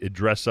really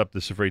dress up the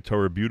Sifrei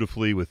Torah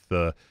beautifully with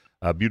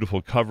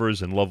beautiful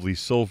covers and lovely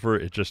silver,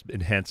 it just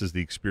enhances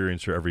the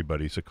experience for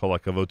everybody. So kol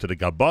hakavod to the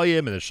Gabayim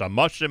and the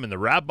Shamashim and the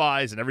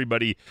rabbis and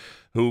everybody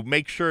who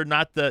make sure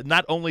not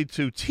only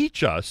to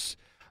teach us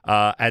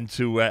and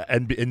to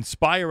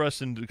inspire us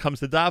when it comes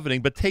to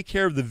davening, but take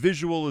care of the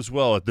visual as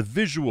well. The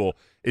visual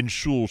in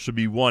shul should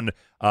be one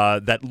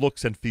that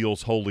looks and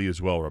feels holy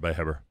as well, Rabbi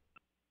Heber.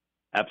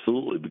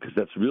 Absolutely, because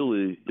that's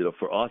really,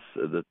 for us,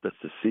 that's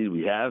the seed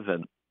we have,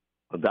 and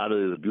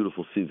undoubtedly the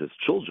beautiful seeds as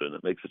children.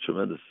 It makes a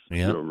tremendous,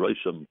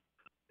 Rosham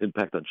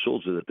impact on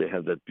children that they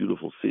have that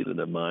beautiful seed in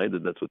their mind,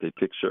 and that's what they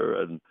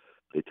picture, and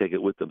they take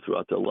it with them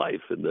throughout their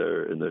life in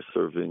their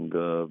serving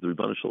the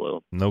Ribbon Shalom.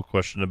 No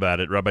question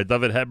about it. Rabbi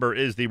David Heber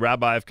is the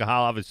rabbi of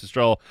Kahal Ahavas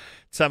Yisrael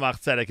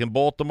Tzemach Tzedek in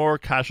Baltimore,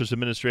 Kashrus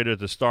administrator at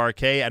the Star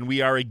K, and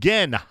we are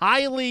again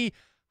highly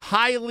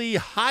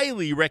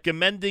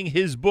recommending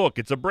his book.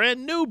 It's a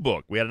brand new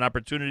book. We had an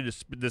opportunity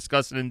to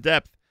discuss it in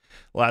depth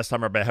last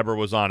time Rabbi Heber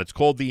was on. It's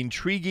called The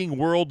Intriguing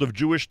World of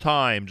Jewish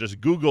Time. Just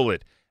Google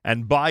it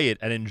and buy it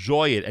and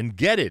enjoy it and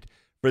get it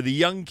for the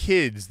young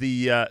kids,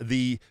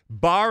 the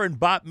bar and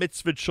bat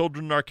mitzvah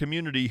children in our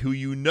community who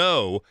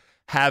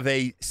have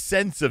a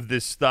sense of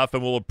this stuff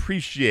and will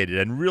appreciate it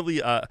and really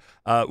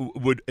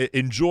would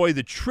enjoy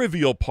the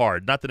trivial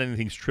part. Not that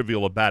anything's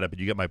trivial about it, but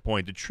you get my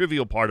point. The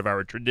trivial part of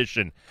our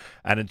tradition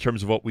and in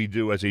terms of what we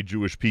do as a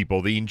Jewish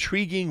people. The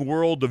Intriguing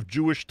World of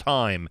Jewish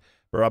Time.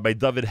 Rabbi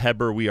David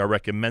Heber, we are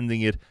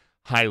recommending it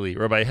highly.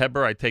 Rabbi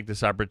Heber, I take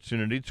this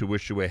opportunity to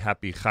wish you a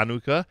happy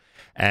Chanukah.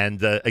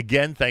 And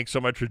again, thanks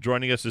so much for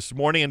joining us this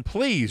morning. And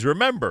please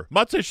remember,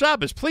 Motzei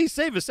Shabbos, please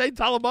save us Ein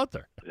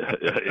Talamutar. Yeah,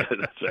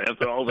 that's right.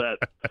 After all that.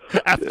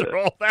 After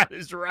all that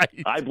is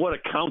right. I bought a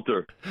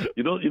counter.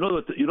 You know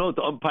what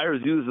the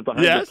umpires use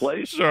behind the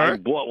plate? Sure. I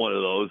bought one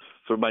of those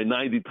for my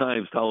 90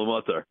 times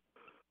Talamutar.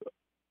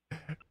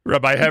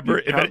 Rabbi Heber,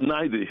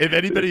 if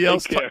anybody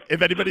else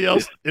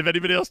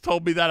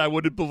told me that, I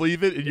wouldn't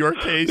believe it. In your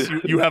case,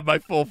 you have my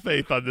full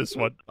faith on this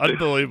one.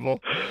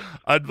 Unbelievable.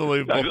 Thank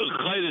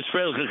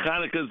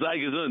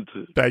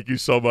you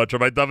so much.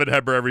 Rabbi David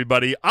Heber,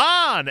 everybody,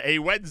 on a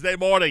Wednesday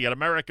morning at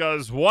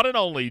America's one and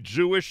only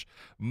Jewish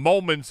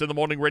Moments in the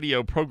Morning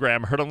radio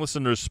program, heard on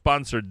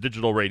listeners-sponsored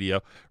digital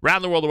radio.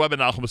 Around the world, the web at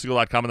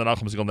NachumSegal.com and the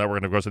Nachum Segal Network,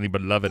 and of course, on the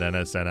beloved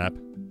NSN app.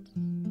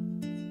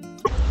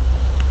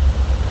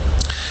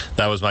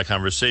 That was my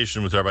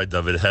conversation with Rabbi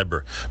David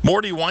Heber.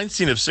 Morty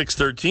Weinstein of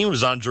 613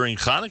 was on during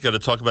Hanukkah to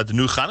talk about the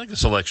new Hanukkah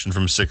selection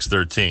from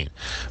 613.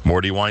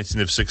 Morty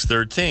Weinstein of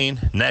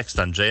 613, next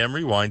on JM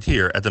Rewind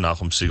here at the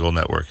Nachum Segal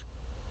Network.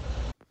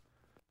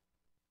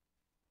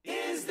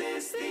 Is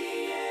this the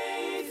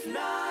eighth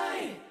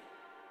night?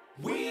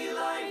 We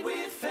light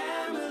with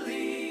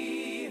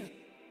family.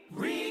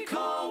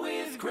 Recall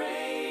with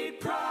great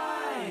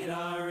pride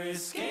our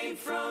escape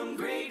from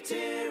great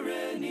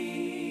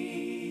tyranny.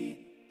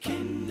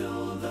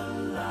 Kindle the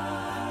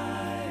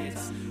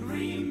lights,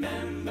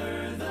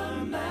 remember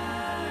the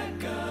Maccabees.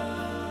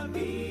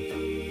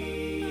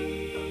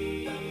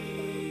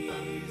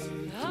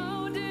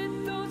 How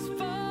did those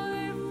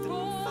 5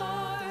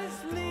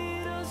 boys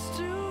lead us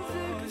to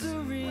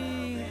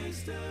victory? They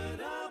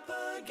stood up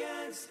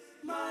against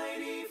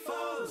mighty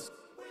foes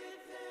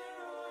with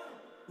their oil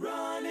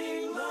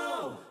running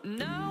low.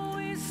 Now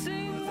we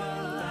sing the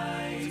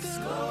lights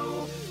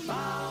glow,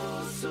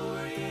 Baal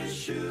Sur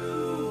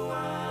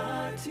Yeshua.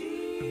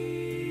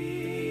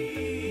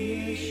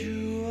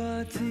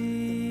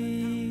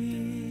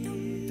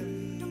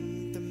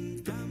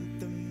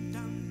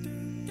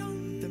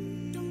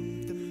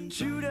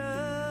 Judah,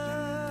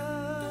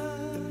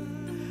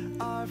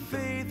 our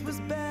faith was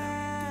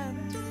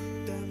banned.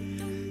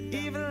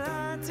 Evil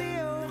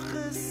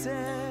Antiochus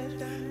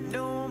said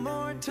no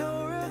more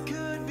Torah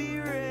could be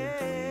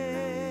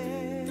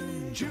read.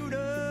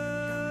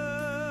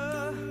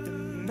 Judah,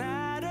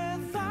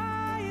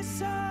 Mattathias'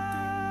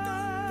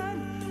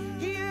 son,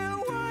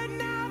 you would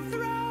not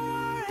throw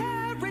our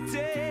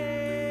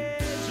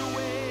heritage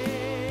away.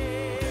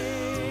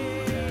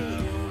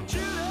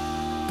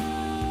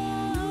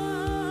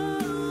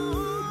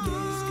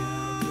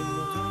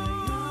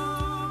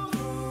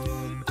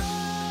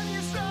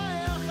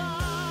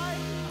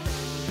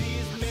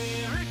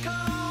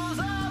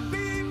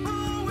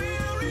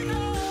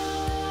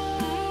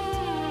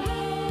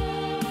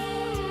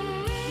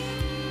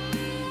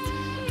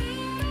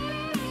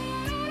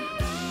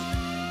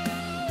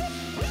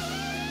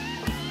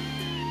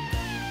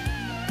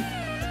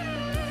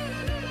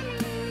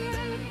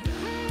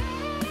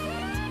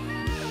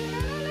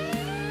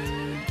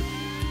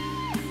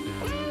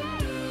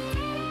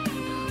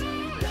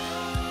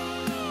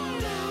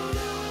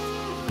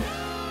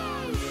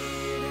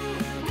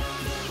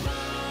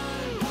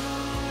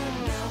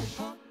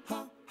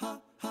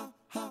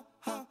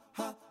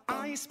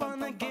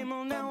 my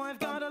gimel, now I've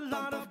got a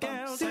lot of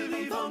geld.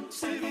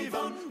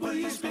 Sivivon, will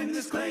you spin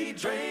this clay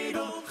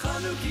dreidel?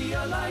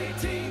 Chanukia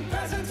lighting,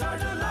 presents are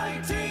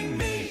delighting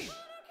me.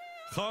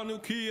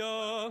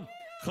 Chanukia,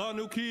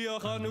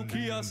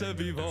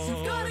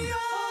 Sevivon.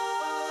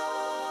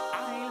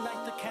 I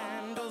light the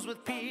candles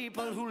with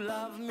people who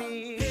love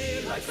me.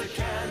 He lights the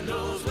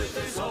candles with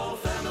his whole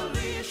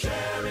family,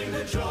 sharing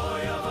the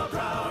joy of a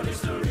proud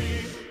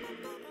history.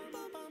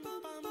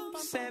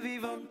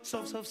 Sevivon,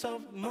 sov,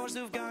 more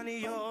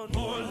sufganiyot.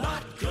 More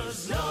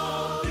latkes,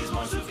 no, please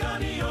more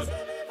sufganiyot.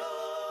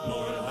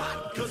 More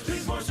latkes,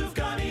 please more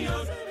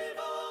sufganiyot.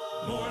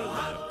 More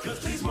latkes,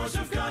 please more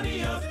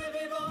sufganiyot.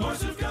 More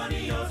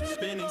sufganiyot,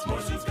 spinning more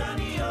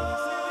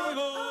sufganiyot.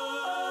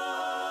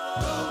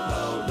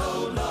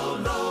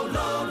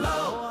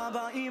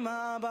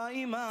 Abba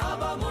Ima,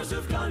 Abba more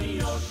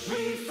sufganiyot.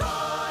 We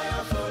fry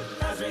our foot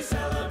as we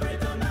celebrate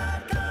the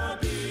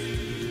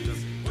Maccabees.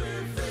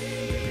 We're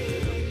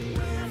free,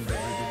 we're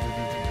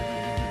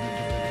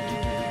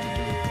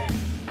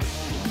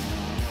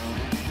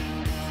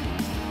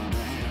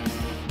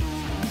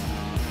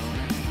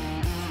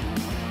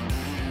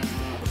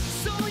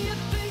So you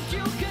think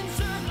you can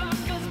serve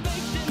latkes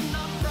baked in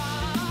the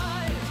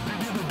fries?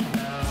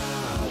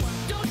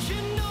 Don't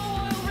you know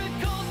oil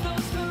recalls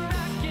those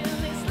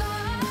miraculous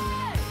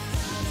lights?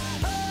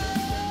 Oh,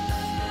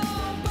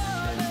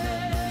 burning,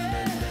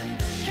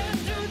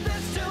 can't do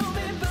this to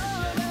me,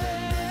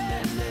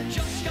 burning.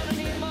 Just gonna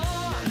need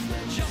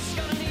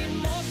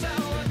more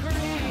sour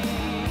cream.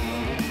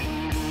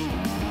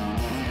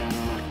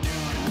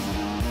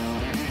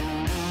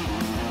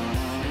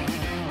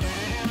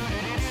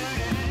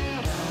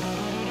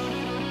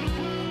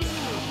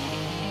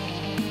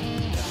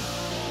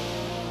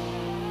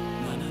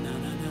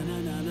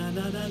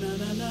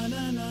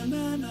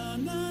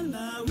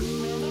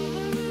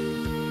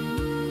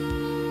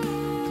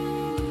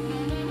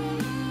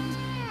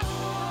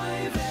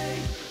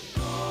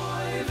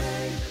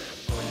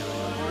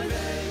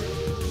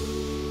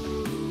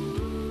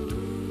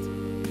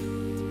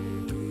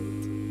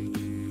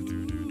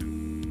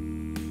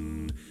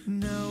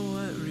 Know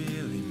what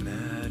really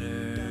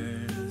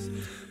matters,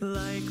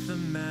 like the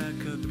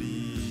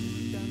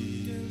Maccabees.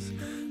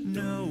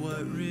 Know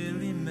what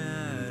really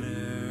matters.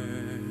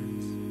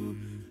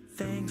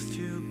 Thanks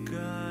to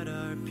God,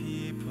 our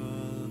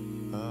people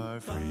are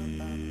free.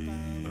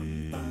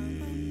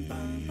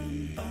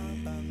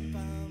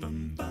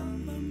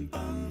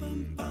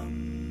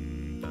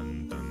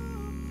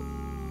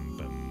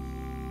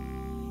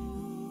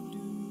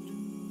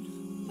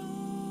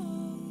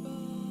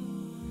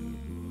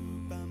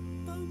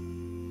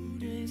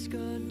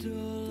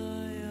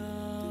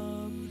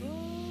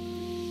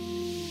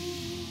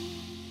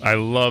 I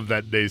love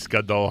that Nes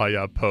Gadol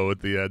Haya Po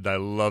at the end. I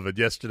love it.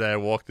 Yesterday I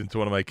walked into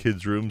one of my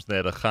kids' rooms and they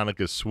had a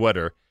Hanukkah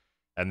sweater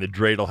and the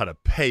dreidel had a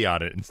pay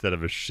on it instead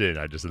of a shin.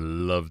 I just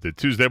loved it.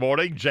 Tuesday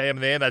morning, JM and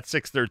the AM at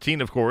 6:13,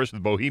 of course,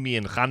 with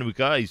Bohemian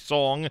Chanukah, a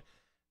song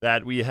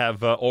that we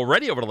have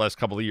already over the last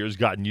couple of years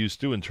gotten used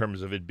to in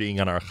terms of it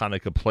being on our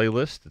Hanukkah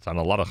playlist. It's on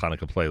a lot of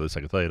Hanukkah playlists, I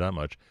can tell you that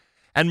much.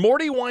 And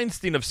Morty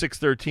Weinstein of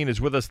 613 is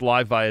with us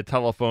live via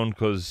telephone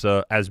because,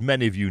 as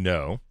many of you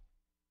know,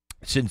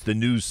 since the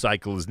news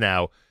cycle is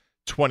now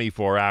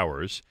 24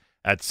 hours,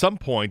 at some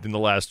point in the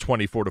last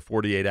 24 to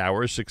 48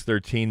 hours,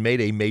 613 made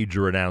a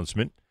major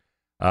announcement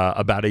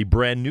about a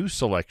brand new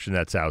selection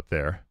that's out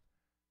there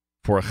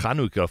for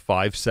Chanukah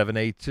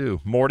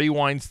 5782. Morty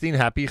Weinstein,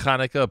 happy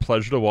Chanukah. A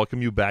pleasure to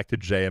welcome you back to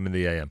JM and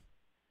the AM.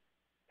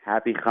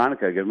 Happy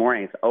Chanukah. Good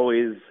morning. It's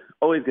always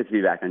good to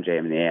be back on JM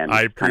and the AM.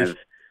 I appreciate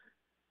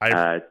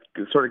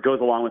sort of goes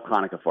along with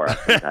Hanukkah for us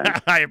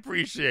sometimes. I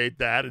appreciate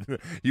that.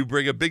 You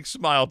bring a big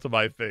smile to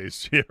my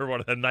face. You're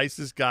one of the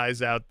nicest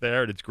guys out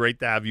there, and it's great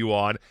to have you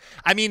on.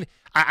 I mean,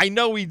 I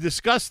know we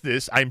discussed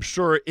this, I'm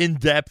sure, in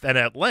depth and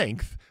at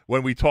length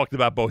when we talked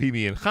about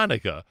Bohemian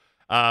Hanukkah.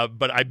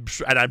 But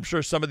I'm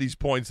sure some of these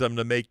points I'm going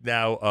to make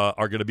now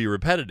are going to be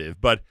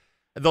repetitive. But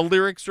the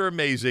lyrics are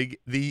amazing.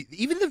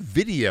 Even the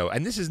video,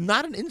 and this is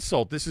not an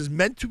insult. This is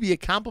meant to be a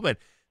compliment.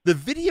 The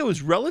video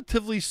is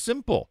relatively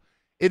simple.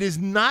 It is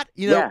not,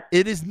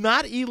 it is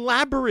not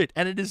elaborate,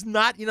 and it is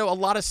not, a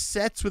lot of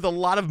sets with a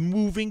lot of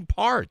moving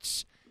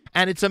parts.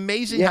 And it's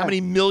amazing how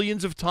many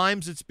millions of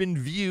times it's been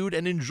viewed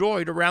and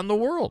enjoyed around the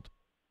world.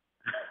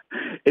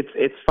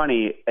 It's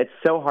funny. It's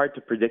so hard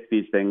to predict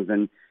these things,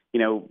 and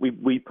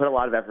we put a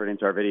lot of effort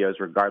into our videos,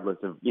 regardless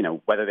of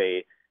whether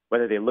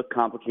they look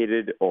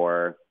complicated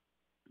or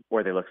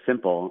they look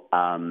simple.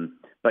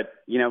 But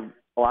a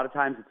lot of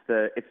times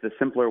it's the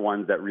simpler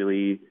ones that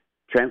really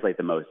translate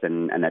the most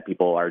and that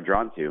people are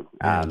drawn to.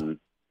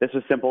 This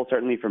was simple,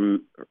 certainly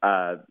from,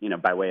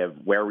 by way of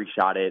where we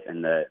shot it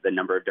and the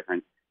number of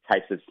different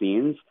types of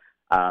scenes.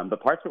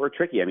 But parts that were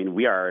tricky. I mean,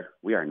 we are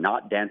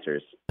not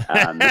dancers.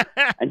 And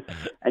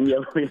yet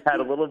we had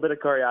a little bit of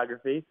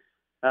choreography.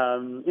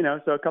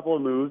 So a couple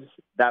of moves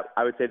that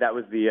I would say that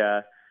was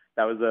the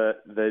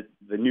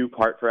new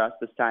part for us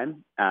this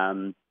time.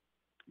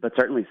 But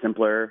certainly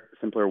simpler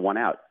one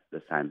out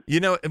this time.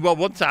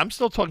 I'm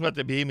still talking about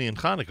the Bohemian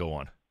Hanukkah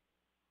one.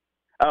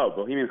 Oh,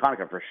 Bohemian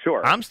Hanukkah for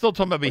sure. I'm still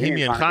talking about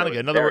Bohemian Hanukkah.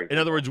 In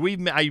other words,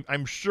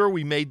 I'm sure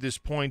we made this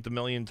point a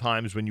million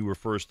times when you were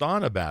first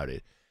on about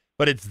it.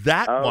 But it's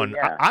that one.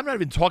 Yeah. I'm not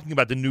even talking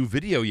about the new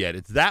video yet.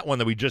 It's that one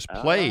that we just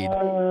played,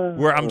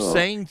 where I'm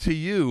saying to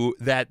you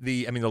that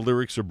the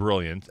lyrics are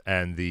brilliant,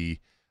 and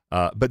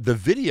but the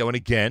video, and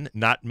again,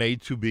 not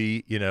made to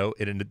be, in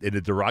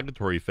a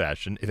derogatory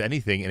fashion, if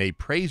anything, in a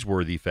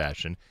praiseworthy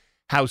fashion,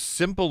 how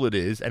simple it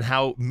is, and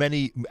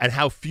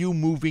how few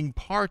moving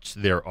parts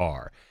there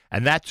are.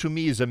 And that, to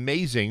me, is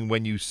amazing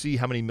when you see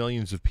how many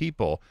millions of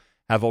people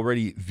have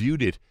already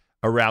viewed it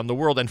around the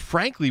world. And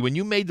frankly, when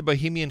you made the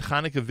Bohemian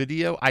Hanukkah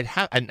video,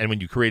 and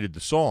when you created the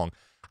song,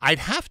 I'd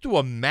have to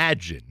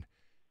imagine,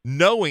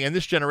 knowing, and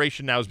this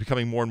generation now is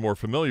becoming more and more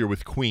familiar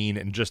with Queen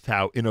and just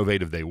how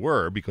innovative they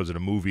were because of the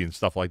movie and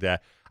stuff like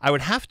that, I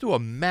would have to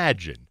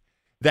imagine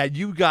that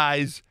you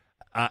guys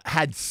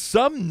had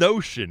some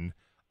notion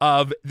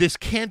of this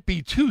can't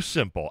be too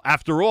simple.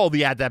 After all,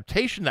 the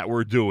adaptation that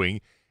we're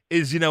doing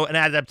is, an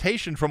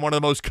adaptation from one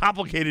of the most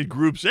complicated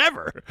groups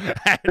ever,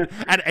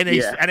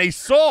 and a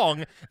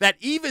song that,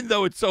 even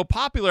though it's so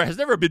popular, has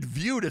never been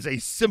viewed as a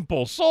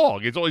simple song.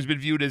 It's always been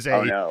viewed as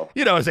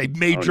as a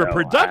major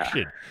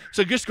production.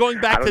 So just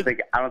going back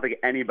I don't think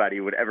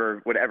anybody would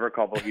ever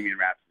call Bohemian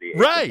Rhapsody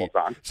a simple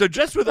song. So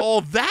just with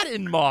all that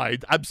in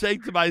mind, I'm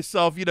saying to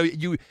myself,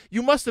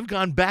 you must have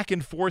gone back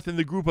and forth in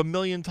the group a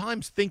million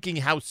times, thinking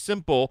how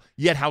simple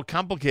yet how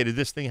complicated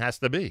this thing has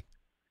to be.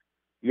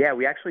 Yeah,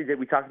 we actually did.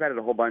 We talked about it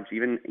a whole bunch.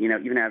 Even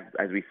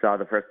as we saw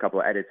the first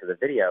couple of edits of the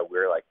video, we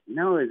were like,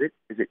 is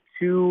it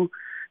too?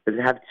 Does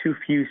it have too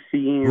few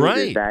scenes?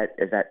 Right.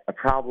 Is that a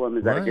problem?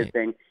 Is that a good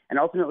thing? And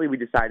ultimately, we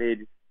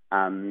decided,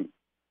 certainly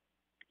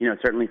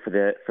for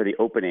the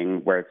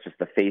opening where it's just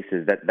the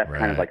faces, that's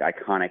kind of like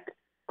iconic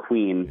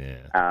Queen.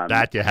 Yeah.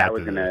 That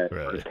was going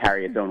to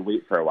carry its own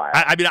weight for a while.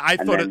 I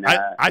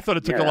thought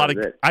it took a lot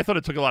of I thought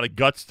it took a lot of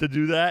guts to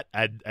do that,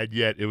 and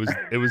yet it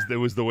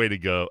was the way to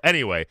go.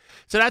 Anyway,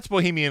 so that's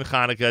Bohemian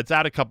Hanukkah. It's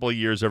out a couple of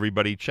years.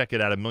 Everybody, check it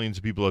out. Millions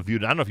of people have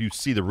viewed it. I don't know if you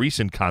see the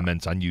recent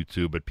comments on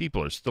YouTube, but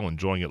people are still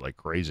enjoying it like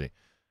crazy.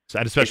 So,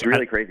 especially, it's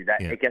really crazy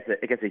that it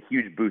gets a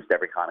huge boost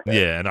every Hanukkah.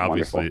 Yeah, and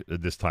obviously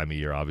this time of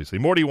year, obviously.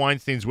 Morty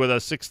Weinstein's with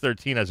us.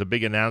 613 has a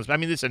big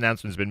announcement. This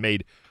announcement's been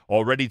made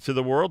already to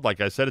the world. Like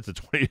I said, it's a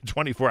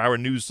 24-hour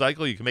news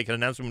cycle. You can make an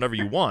announcement whenever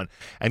you want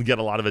and get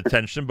a lot of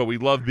attention. But we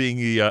love being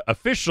the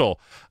official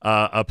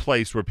a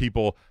place where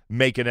people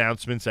make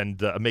announcements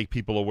and make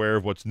people aware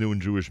of what's new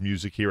in Jewish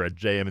music here at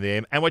JM and the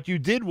AM. And what you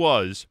did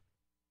was,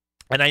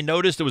 and I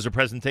noticed it was a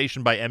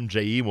presentation by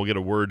MJE. We'll get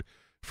a word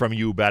from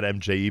you about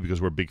MJE because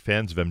we're big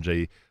fans of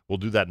MJE. We'll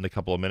do that in a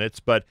couple of minutes.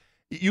 But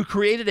you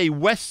created a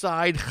West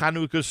Side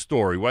Hanukkah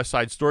Story. West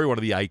Side Story, one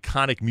of the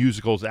iconic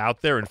musicals out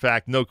there. In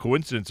fact, no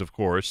coincidence, of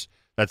course,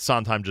 that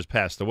Sondheim just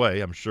passed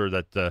away. I'm sure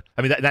that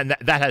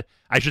that had,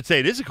 I should say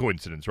it is a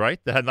coincidence,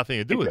 right? That had nothing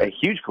to do with it. A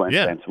huge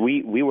coincidence. Yeah.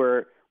 We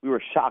were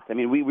shocked.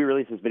 We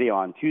released this video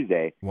on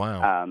Tuesday.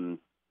 Wow.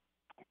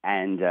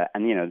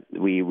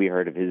 We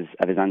heard of his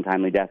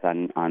untimely death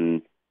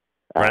on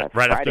right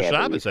Friday, after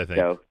Shabbos, I think.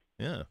 So,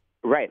 yeah.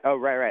 Right. Oh,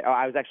 right. Oh,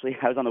 I was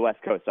on the West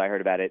Coast, so I heard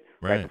about it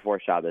right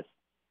before Shabbos.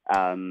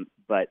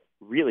 But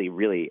really,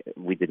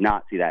 we did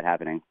not see that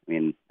happening.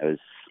 It was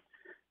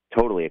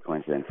totally a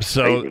coincidence.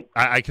 So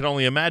I can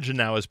only imagine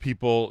now, as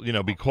people,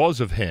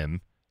 because of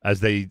him, as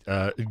they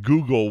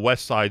Google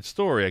West Side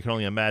Story, I can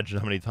only imagine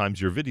how many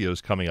times your video is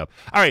coming up.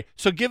 All right,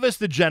 so give us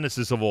the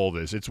genesis of all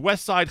this. It's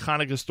West Side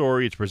Hanukkah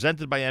Story. It's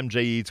presented by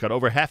MJE. It's got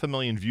over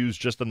 500,000 views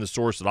just on the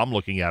source that I'm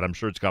looking at. I'm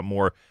sure it's got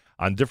more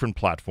on different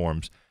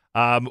platforms.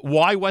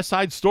 Why West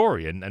Side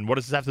Story, and what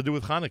does this have to do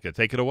with Hanukkah?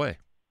 Take it away.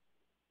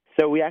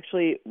 So we had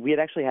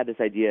had this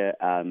idea,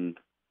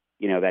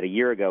 about a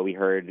year ago. We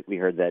heard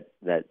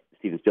that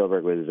Steven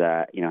Spielberg was,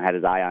 had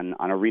his eye on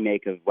a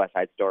remake of West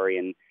Side Story,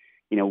 and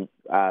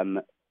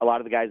a lot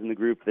of the guys in the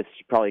group. This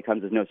probably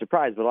comes as no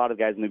surprise, but a lot of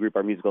the guys in the group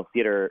are musical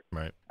theater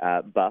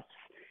buffs,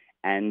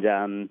 and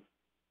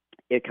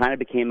it kind of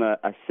became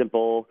a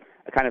simple,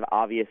 a kind of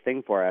obvious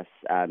thing for us.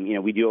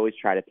 We do always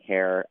try to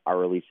pair our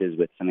releases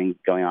with something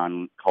going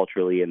on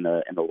culturally in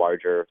the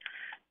larger,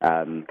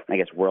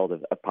 world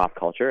of pop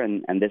culture,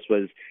 and this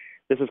was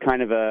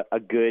kind of a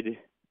good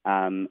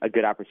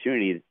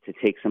opportunity to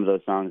take some of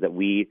those songs that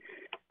we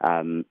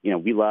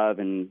love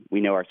and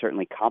we know are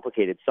certainly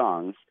complicated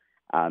songs,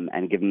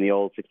 and give them the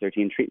old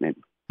 613 treatment.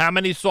 How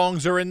many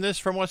songs are in this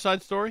from West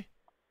Side Story?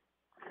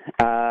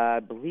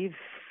 I believe.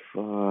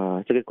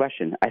 It's a good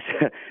question.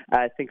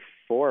 I think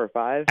 4 or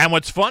 5. And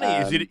what's funny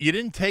is you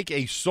didn't take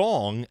a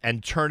song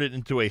and turn it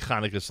into a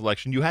Hanukkah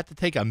selection. You had to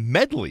take a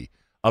medley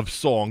of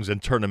songs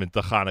and turn them into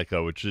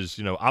Hanukkah, which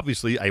is,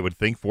 obviously, I would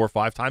think 4 or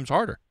 5 times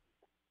harder.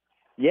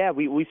 Yeah,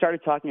 we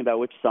started talking about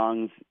which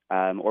songs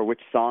or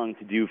which song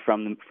to do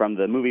from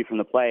the movie, from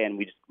the play, and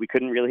we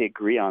couldn't really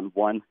agree on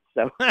one.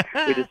 So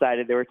we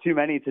decided there were too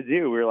many to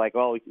do. We were like,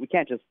 well, we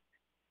can't just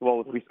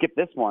well, if we skip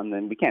this one,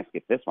 then we can't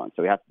skip this one,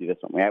 so we have to do this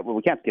one.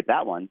 We can't skip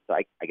that one, so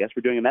I guess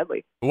we're doing a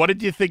medley. What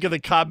did you think of the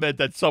comment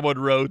that someone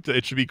wrote,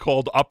 it should be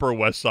called Upper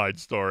West Side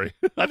Story?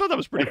 I thought that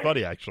was pretty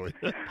funny, actually.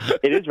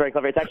 It is very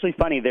clever. It's actually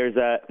funny. There's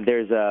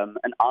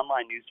an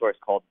online news source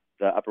called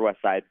the Upper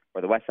West Side,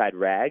 or the West Side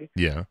Rag.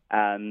 Yeah.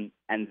 And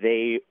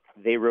they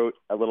wrote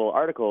a little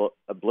article,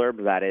 a blurb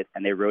about it,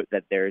 and they wrote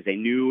that there's a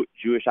new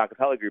Jewish a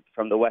cappella group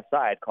from the West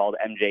Side called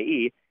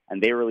MJE,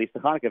 and they released a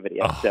Hanukkah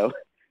video. So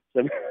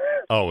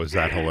is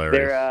that hilarious?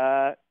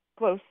 They're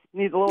close.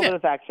 Needs a little bit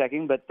of fact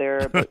checking, but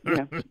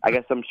I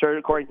guess I'm sure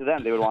according to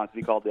them, they would want it to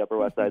be called the Upper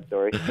West Side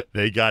Story.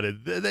 They got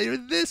it. They were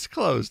this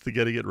close to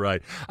getting it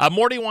right.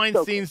 Morty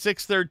Weinstein,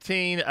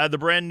 613. The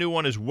brand new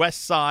one is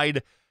West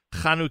Side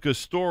Hanukkah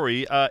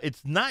Story.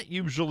 It's not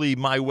usually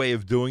my way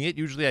of doing it.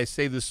 Usually I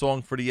save the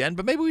song for the end,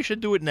 but maybe we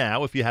should do it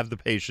now if you have the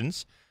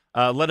patience.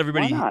 Let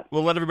everybody. Why not?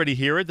 We'll let everybody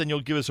hear it. Then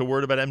you'll give us a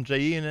word about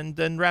MJE and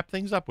then wrap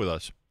things up with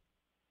us.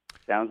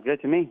 Sounds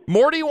good to me.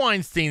 Morty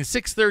Weinstein,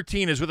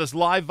 613, is with us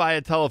live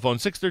via telephone.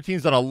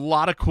 613's done a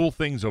lot of cool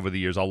things over the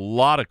years, a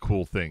lot of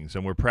cool things,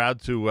 and we're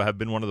proud to have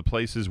been one of the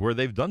places where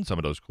they've done some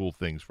of those cool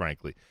things,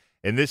 frankly.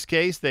 In this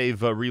case,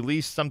 they've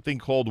released something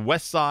called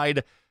West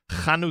Side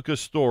Hanukkah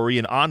Story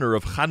in honor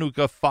of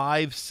Hanukkah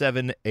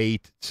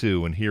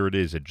 5782, and here it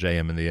is at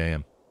JM in the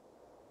AM.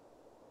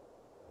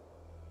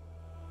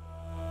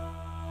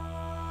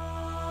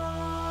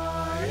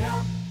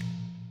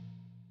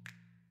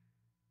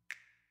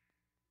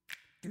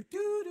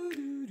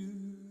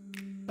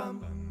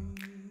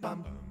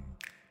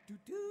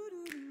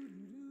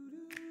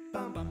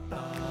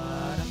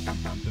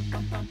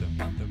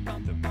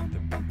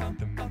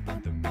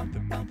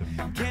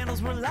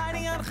 Candles were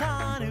lighting on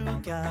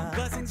Hanukkah,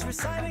 blessings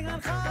reciting on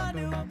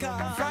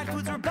Hanukkah, fried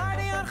foods were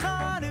biting on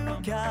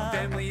Hanukkah,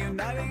 family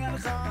uniting on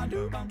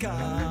Hanukkah.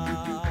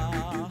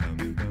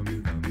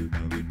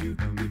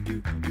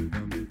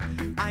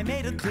 I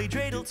made a clay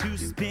dreidel to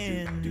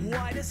spin.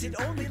 Why does it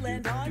only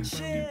land on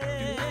shin?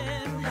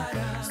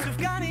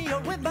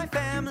 Sufganiyot with my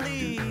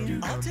family.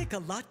 I'll take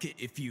a latke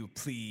if you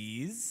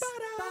please.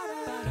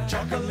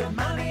 Chocolate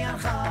money on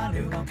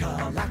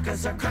Hanukkah.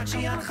 Latkes are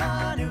crunchy on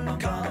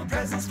Hanukkah.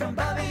 Presents from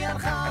Bobby on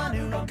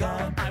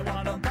Hanukkah. I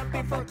want a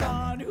puppy for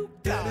Hanukkah.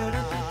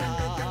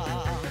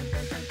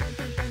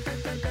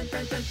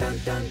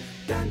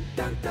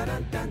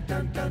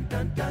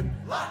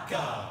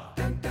 Latka.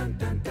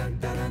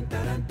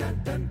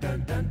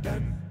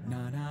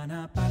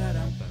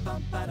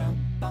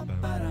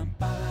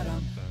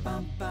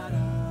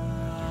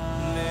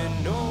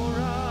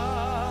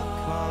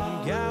 Menorah,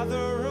 come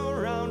gather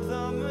around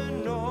the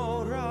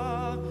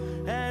menorah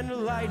and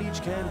light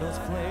each candle's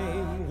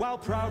flame while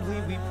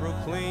proudly we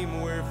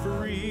proclaim we're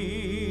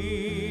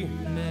free.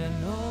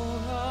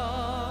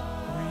 Menorah,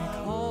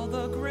 recall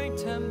the great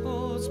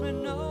temple's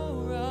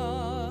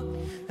menorah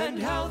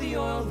and how the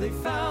oil they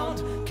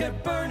found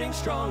kept burning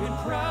strong and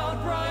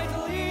proud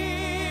brightly.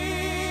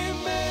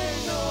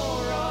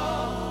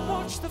 Menorah,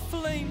 watch the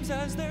flames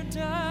as they're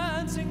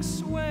dancing,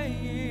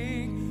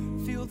 swaying.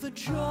 Feel the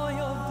joy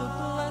of the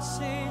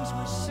blessings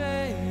we're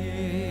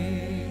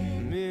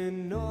saying.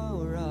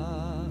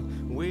 Menorah,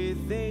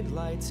 with 8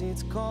 lights,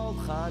 it's called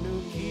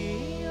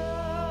Chanukiah.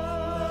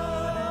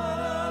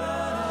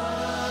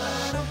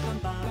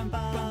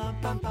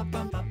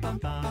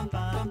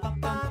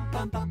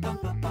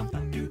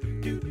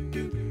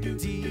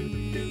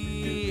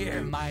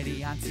 Dear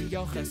mighty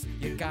Antiochus,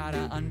 you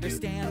gotta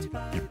understand.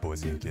 You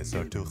boys need to get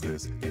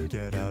Sartuchus and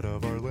get out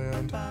of our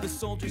land. The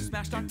soldiers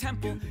smashed our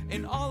temple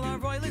and all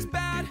our oil is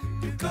bad.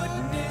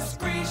 Goodness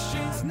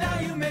gracious, now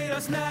you made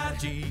us mad.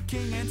 Gee,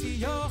 King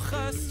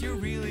Antiochus, you're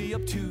really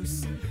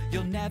obtuse.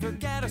 You'll never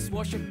get us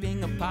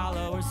worshipping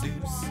Apollo or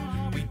Zeus.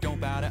 We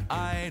don't bow to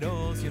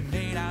idols, you're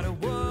made out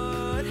of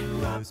wood.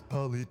 This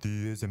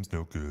polytheism's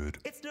no good.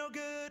 It's no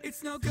good,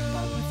 it's no good,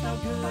 it's no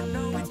good.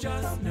 No, it's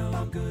just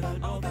no good.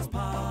 All this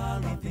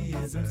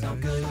polytheism's no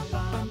good.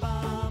 Bum,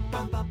 bum,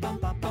 bum, bum, bum,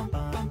 bum, bum,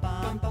 bum, bum,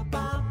 bum,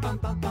 bum, bum,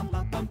 bum, bum,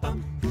 bum,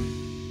 bum.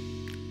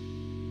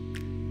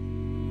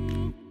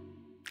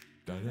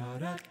 Da da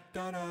da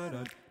da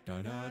da da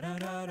da da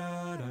da da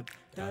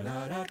da da da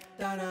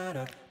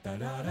da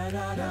da da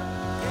da da.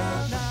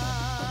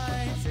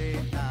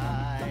 8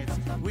 nights,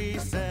 we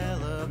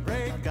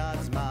celebrate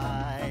God's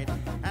might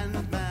and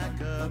the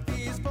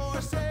Maccabees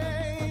for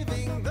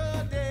saving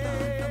the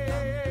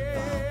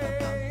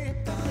day.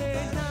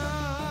 8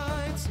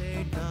 nights,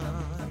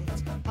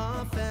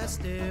 a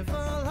festival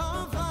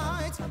of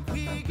lights.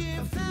 We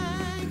give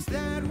thanks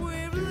that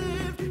we've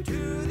lived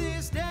to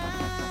this day.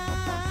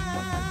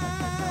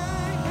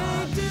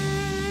 8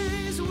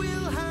 days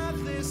we'll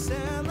have this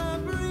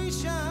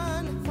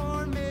celebration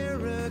for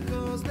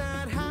miracles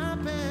that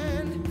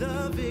happened,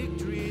 the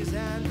victories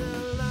and the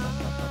light.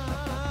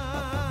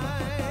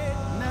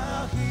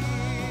 Now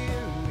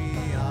here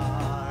we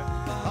are,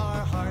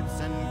 our hearts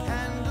and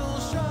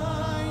candles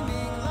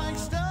shining like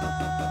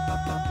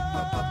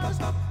stars.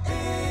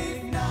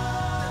 8 nights.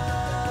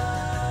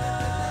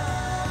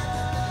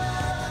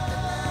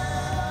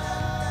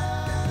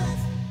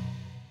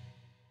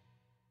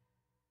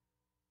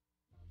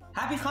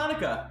 Happy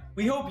Hanukkah!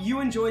 We hope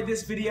you enjoyed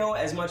this video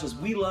as much as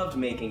we loved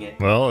making it.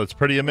 Well, it's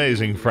pretty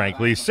amazing,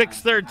 frankly.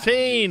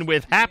 613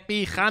 with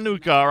Happy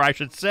Hanukkah, or I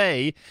should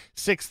say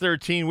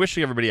 613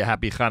 wishing everybody a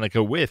Happy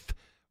Hanukkah with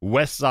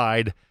West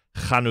Side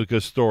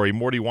Hanukkah Story.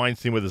 Morty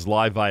Weinstein with us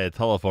live via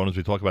telephone as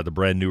we talk about the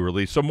brand new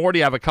release. So,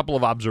 Morty, I have a couple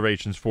of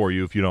observations for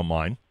you, if you don't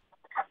mind.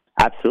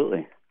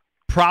 Absolutely.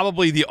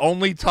 Probably the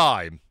only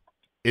time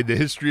in the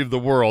history of the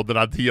world that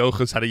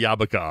Antiochus had a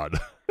yarmulke on.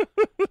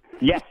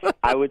 Yes,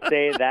 I would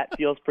say that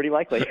feels pretty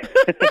likely.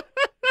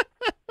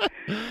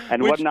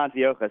 And what an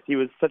Antiochus. He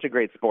was such a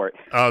great sport.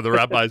 Oh, the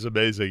rabbi's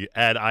amazing.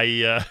 And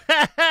I'd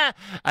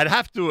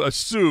have to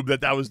assume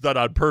that was done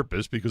on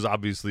purpose because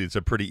obviously it's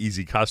a pretty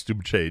easy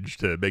costume change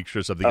to make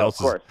sure something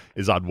else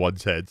is on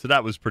one's head. So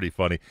that was pretty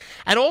funny.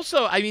 And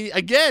also, I mean,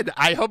 again,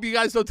 I hope you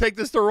guys don't take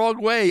this the wrong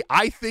way.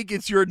 I think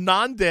it's your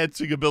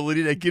non-dancing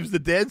ability that gives the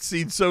dance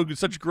scene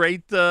such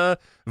great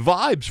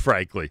vibes,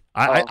 frankly.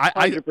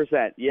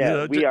 100%.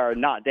 Yeah, we are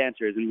not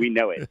dancers, and we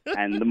know it.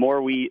 And the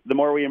more we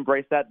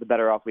embrace that, the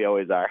better off we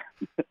always are.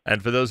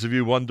 And for those of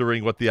you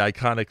wondering what the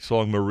iconic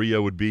song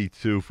Maria would be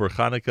for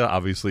Hanukkah,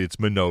 obviously it's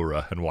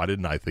Menorah. And why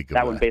didn't I think of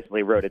that? That one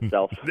basically wrote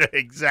itself.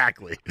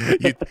 Exactly.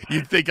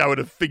 You'd think I would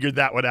have figured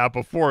that one out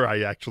before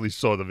I actually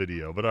saw the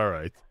video, but all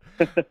right.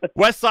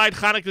 West Side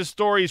Hanukkah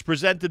Story is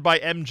presented by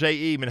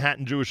MJE,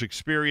 Manhattan Jewish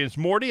Experience.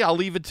 Morty, I'll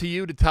leave it to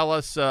you to tell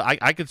us.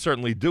 I could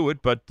certainly do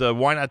it, but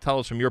why not tell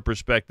us from your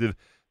perspective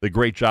the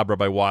great job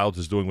Rabbi Wilds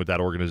is doing with that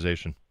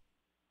organization?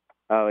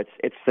 Oh,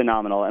 it's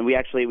phenomenal, and we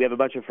have a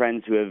bunch of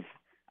friends who have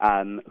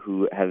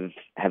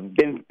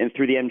been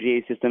through the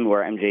MJE system, who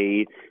are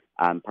MJE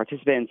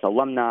participants,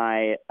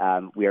 alumni.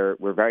 We're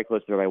very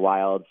close to Rabbi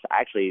Wilds.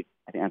 I think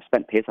I've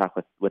spent Pesach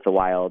with the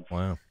Wilds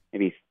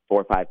maybe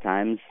 4 or 5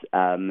 times.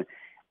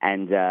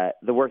 And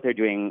the work they're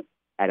doing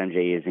at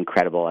MJE is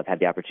incredible. I've had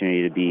the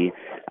opportunity to be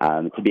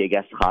a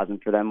guest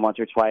chazan for them once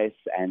or twice,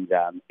 and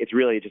it's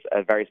really just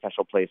a very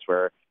special place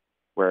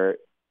where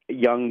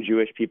young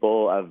Jewish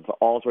people of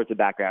all sorts of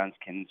backgrounds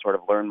can sort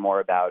of learn more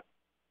about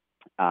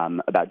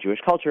Jewish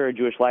culture,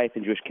 Jewish life,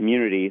 and Jewish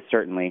community.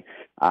 Certainly,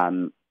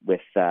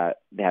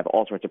 they have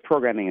all sorts of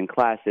programming and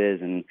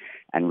classes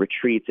and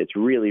retreats. It's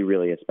really,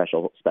 really a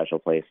special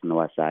place in the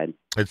West Side.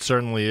 It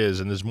certainly is,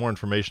 and there's more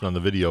information on the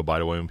video, by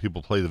the way. When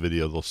people play the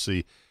video, they'll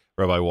see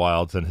Rabbi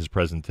Wilds and his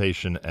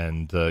presentation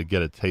and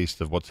get a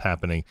taste of what's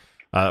happening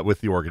with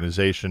the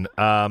organization.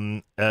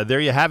 There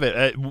you have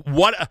it.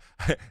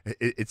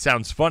 It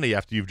sounds funny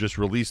after you've just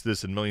released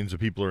this and millions of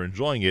people are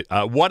enjoying it.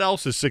 What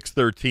else is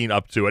 613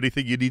 up to?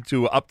 Anything you need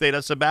to update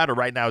us about, or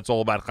right now it's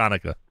all about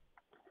Hanukkah?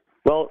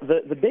 Well,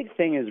 the big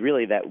thing is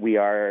really that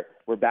we're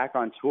back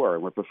on tour.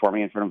 We're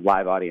performing in front of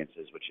live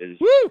audiences, which is,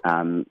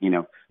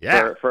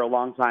 for a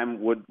long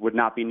time would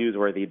not be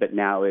newsworthy, but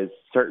now is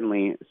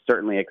certainly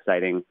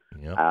exciting.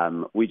 Yep.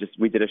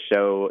 We did a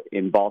show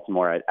in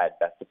Baltimore at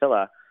Beth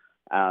Tefillah,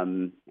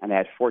 and they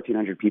had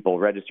 1,400 people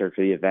registered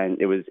for the event.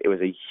 It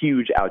was a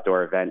huge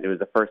outdoor event. It was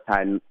the first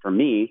time for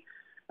me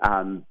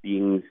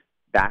being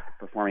back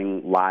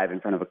performing live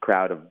in front of a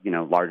crowd of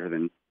larger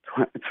than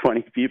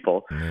 20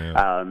 people,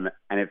 and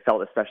it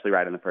felt especially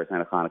right on the first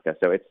night of Hanukkah.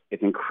 So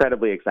it's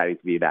incredibly exciting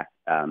to be back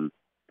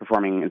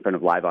performing in front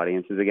of live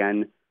audiences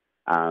again.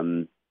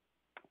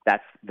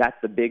 That's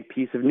the big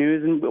piece of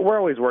news, and we're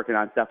always working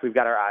on stuff. We've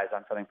got our eyes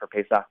on something for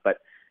Pesach, but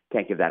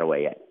can't give that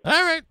away yet.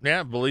 All right,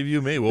 yeah, believe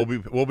you me,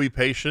 we'll be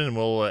patient, and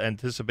we'll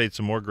anticipate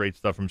some more great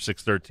stuff from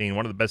 613.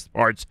 One of the best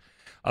parts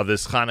of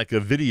this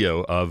Hanukkah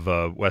video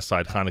of West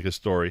Side Hanukkah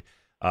Story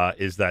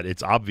is that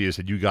it's obvious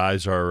that you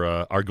guys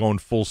are going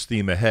full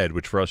steam ahead,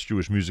 which for us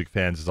Jewish music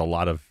fans is a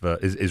lot of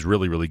is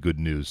really, really good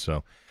news.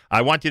 So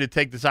I want you to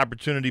take this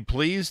opportunity,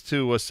 please,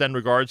 to send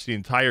regards to the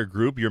entire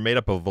group. You're made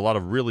up of a lot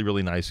of really,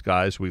 really nice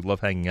guys we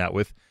love hanging out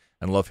with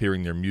and love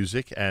hearing their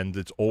music, and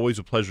it's always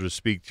a pleasure to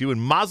speak to you. And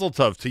Mazel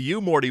Tov to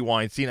you, Morty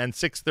Weinstein, and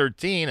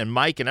 613, and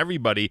Mike, and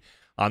everybody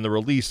on the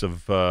release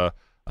of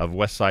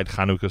West Side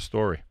Hanukkah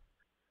Story.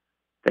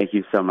 Thank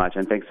you so much,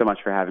 and thanks so much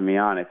for having me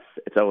on.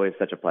 It's always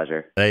such a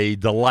pleasure. A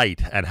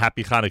delight, and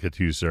happy Hanukkah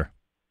to you, sir.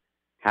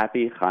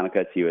 Happy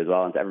Hanukkah to you as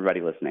well, and to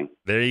everybody listening.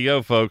 There you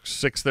go, folks.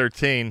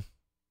 613.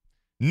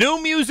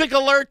 New Music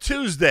Alert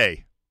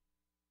Tuesday.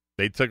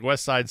 They took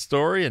West Side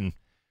Story and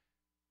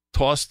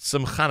tossed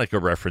some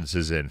Hanukkah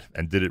references in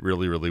and did it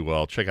really, really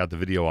well. Check out the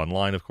video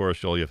online, of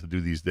course. All you have to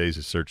do these days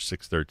is search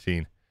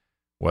 613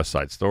 West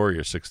Side Story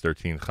or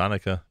 613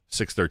 Hanukkah,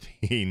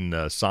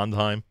 613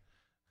 Sondheim.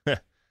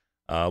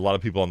 A lot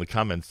of people in the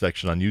comments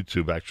section on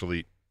YouTube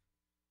actually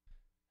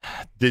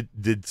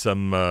did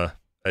some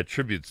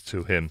tributes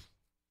to him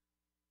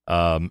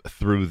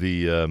through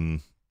the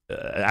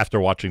after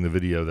watching the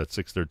video that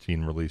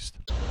 613 released.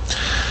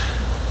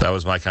 That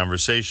was my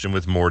conversation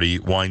with Morty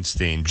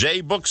Weinstein.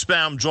 Jay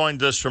Buchsbaum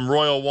joined us from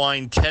Royal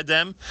Wine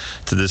Kedem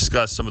to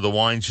discuss some of the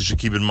wines you should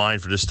keep in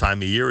mind for this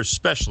time of year,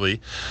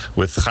 especially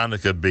with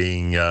Hanukkah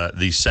being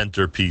the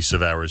centerpiece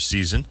of our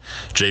season.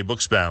 Jay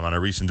Buchsbaum on a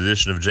recent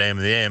edition of JM in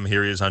the AM.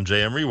 Here he is on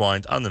JM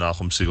Rewind on the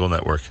Nachum Segal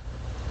Network.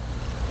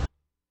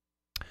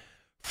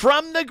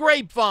 From the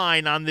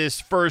grapevine on this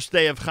first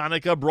day of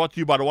Hanukkah, brought to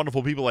you by the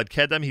wonderful people at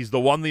Kedem. He's the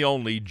one, the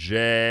only,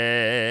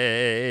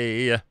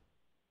 Jay.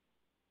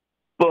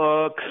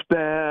 Book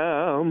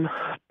spam.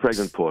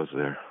 Pregnant pause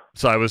there.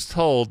 So I was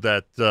told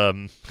that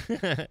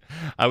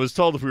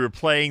if we were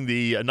playing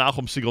the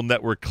Nachum Segal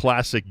Network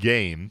Classic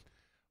game,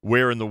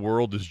 Where in the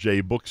World is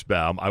Jay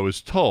Buchsbaum, I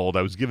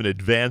was given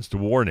advanced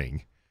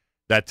warning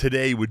that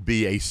today would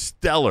be a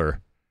stellar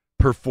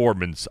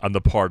performance on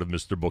the part of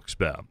Mr.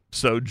 Buchsbaum.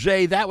 So,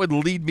 Jay, that would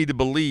lead me to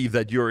believe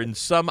that you're in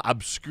some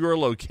obscure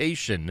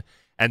location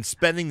and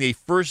spending the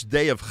first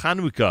day of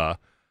Hanukkah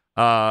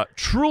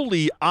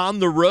truly on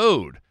the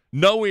road,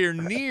 nowhere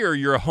near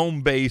your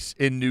home base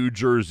in New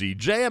Jersey.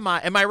 Jay, am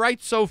I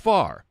right so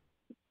far?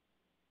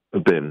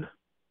 Been.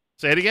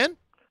 Say it again?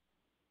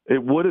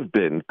 It would have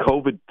been.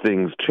 COVID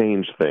things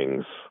changed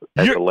things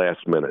at the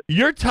last minute.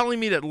 You're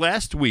telling me that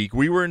last week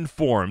we were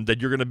informed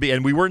that you're going to be,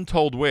 and we weren't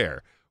told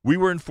where, we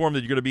were informed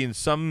that you're going to be in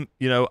some,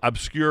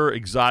 obscure,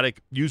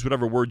 exotic, use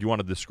whatever word you want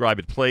to describe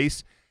it,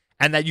 place,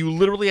 and that you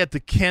literally had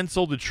to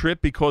cancel the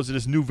trip because of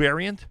this new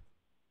variant?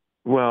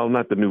 Well,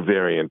 not the new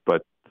variant,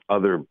 but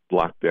other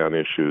lockdown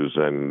issues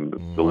and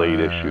delayed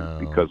issues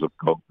because of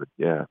COVID,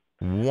 yeah.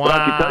 Wow. But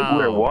I can tell you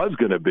where it was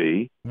going to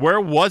be.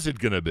 Where was it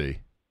going to be?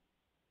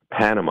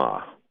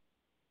 Panama.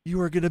 You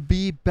are going to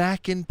be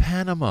back in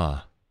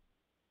Panama.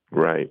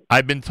 Right.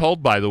 I've been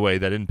told, by the way,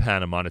 that in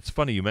Panama, and it's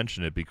funny you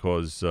mention it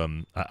because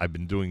I've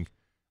been doing,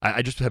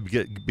 I just have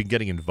been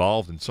getting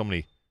involved in so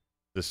many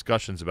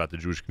discussions about the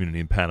Jewish community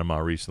in Panama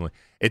recently.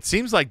 It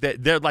seems like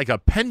they're like a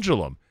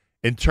pendulum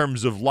in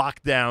terms of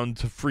lockdown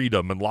to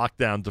freedom and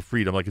lockdown to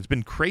freedom. Like it's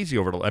been crazy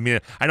over I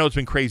know it's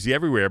been crazy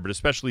everywhere, but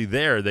especially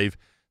there, they've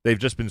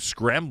just been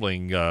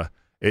scrambling.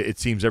 It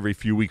seems every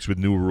few weeks with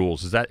new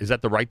rules. Is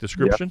that the right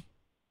description?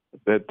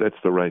 Yep. That's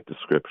the right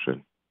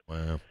description.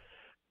 Wow.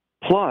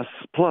 Plus,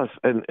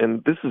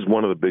 and this is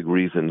one of the big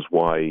reasons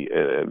why,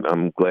 and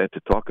I'm glad to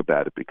talk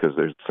about it because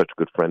they're such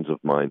good friends of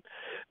mine.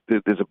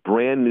 There's a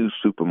brand new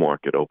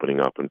supermarket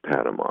opening up in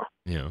Panama.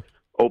 Yeah.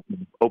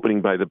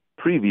 Opening by the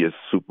previous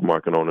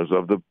supermarket owners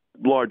of the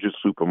largest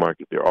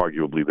supermarket there,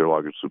 arguably their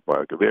largest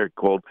supermarket there,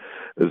 called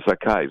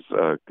Zakai's.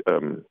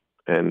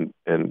 And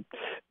the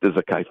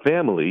Zakai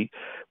family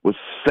was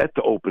set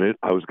to open it.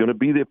 I was going to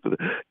be there for the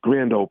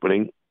grand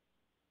opening.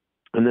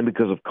 And then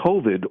because of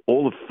COVID,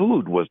 all the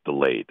food was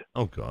delayed.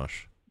 Oh,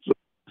 gosh.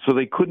 So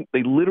they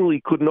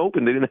literally couldn't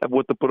open. They didn't have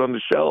what to put on the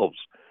shelves.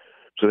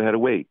 So they had to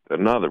wait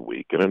another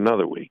week and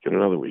another week and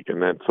another week.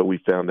 And so we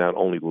found out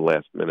only the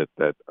last minute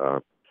that,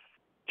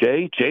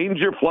 Jay, change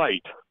your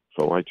flight.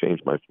 So I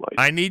changed my flight.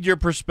 I need your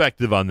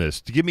perspective on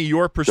this. To give me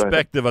your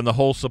perspective on the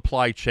whole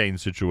supply chain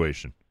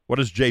situation. What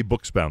does Jay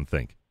Buchsbaum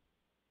think?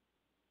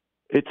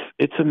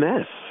 It's a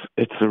mess.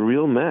 It's a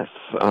real mess.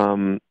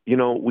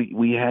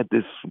 We had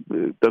this,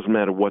 it doesn't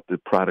matter what the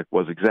product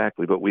was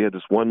exactly, but we had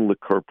this one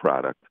liqueur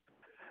product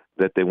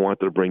that they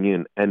wanted to bring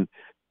in, and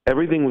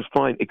everything was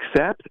fine,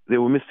 except they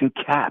were missing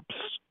caps.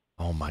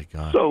 Oh, my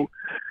God. So,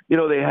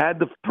 they had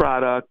the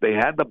product, they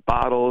had the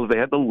bottles, they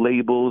had the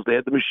labels, they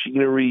had the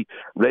machinery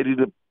ready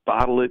to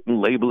bottle it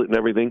and label it and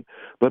everything,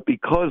 but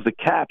because the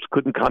caps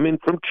couldn't come in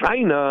from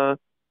China,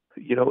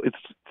 it's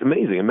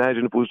amazing.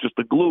 Imagine if it was just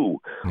a glue.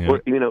 Yeah.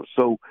 Or,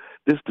 so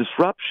this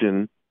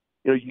disruption,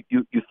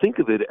 you think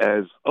of it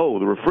as,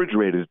 the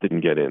refrigerators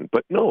didn't get in.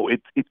 But no,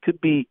 it could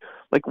be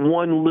like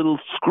one little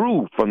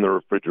screw from the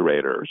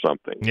refrigerator or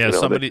something. Yeah,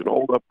 somebody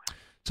told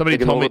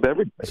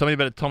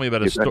me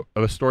about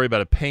a story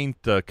about a paint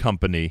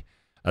company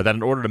that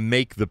in order to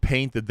make the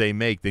paint that they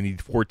make, they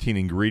need 14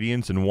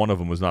 ingredients, and one of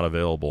them was not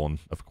available. And,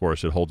 of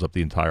course, it holds up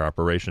the entire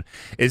operation.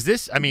 Is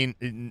this,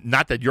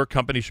 not that your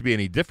company should be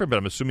any different, but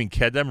I'm assuming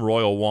Kedem,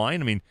 Royal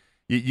Wine,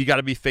 you got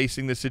to be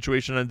facing this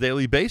situation on a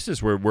daily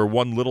basis where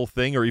one little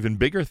thing or even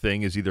bigger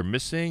thing is either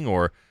missing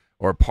or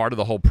part of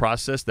the whole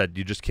process that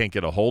you just can't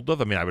get a hold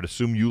of. I would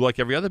assume you, like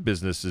every other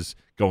business, is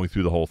going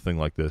through the whole thing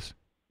like this.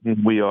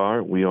 We are.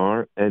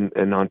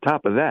 And on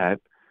top of that,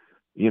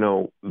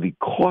 the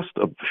cost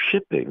of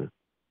shipping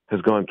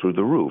has gone through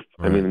the roof.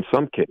 Right. In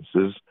some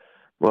cases,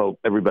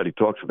 everybody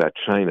talks about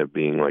China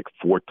being like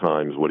 4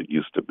 times what it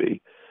used to be.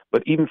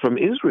 But even from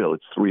Israel,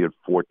 it's 3 or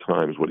 4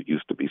 times what it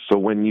used to be. So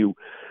when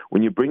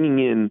you're bringing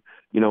in,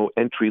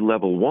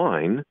 entry-level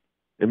wine,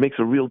 it makes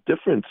a real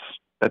difference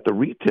at the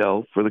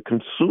retail for the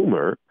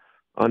consumer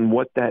on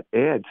what that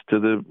adds to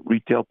the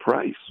retail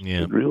price.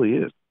 Yeah. It really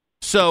is.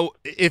 So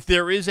if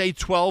there is a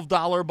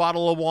 $12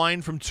 bottle of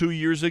wine from 2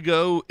 years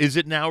ago, is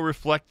it now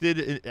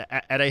reflected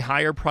at a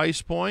higher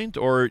price point,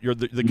 or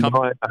the company?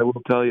 No, I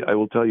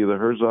will tell you, the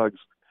Herzogs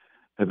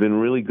have been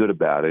really good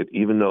about it,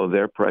 even though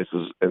their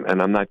prices,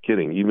 and I'm not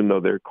kidding, even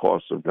though their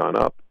costs have gone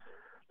up,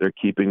 they're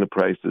keeping the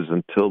prices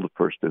until the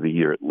first of the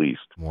year at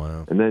least.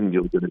 Wow. And then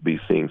you're going to be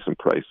seeing some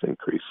price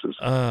increases.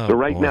 Oh, so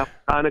right now,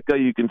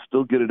 Hanukkah, you can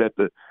still get it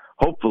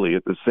hopefully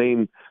at the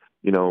same,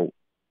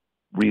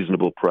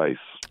 reasonable price.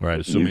 Right,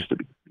 it used to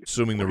be.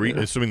 Assuming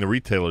the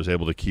retailer is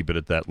able to keep it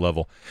at that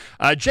level.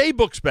 Jay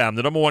Buchsbaum,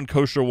 the #1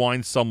 kosher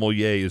wine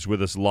sommelier, is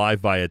with us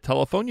live via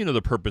telephone. You know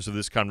the purpose of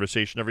this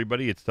conversation,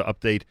 everybody. It's to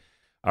update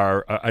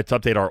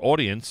our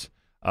audience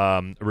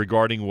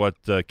regarding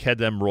what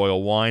Kedem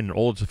Royal Wine and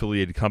all its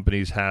affiliated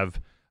companies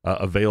have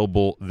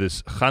available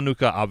this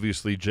Chanukah.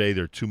 Obviously, Jay,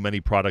 there are too many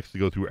products to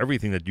go through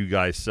everything that you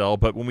guys sell.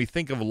 But when we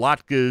think of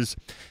latkes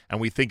and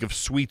we think of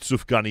sweet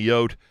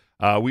sufganiyot,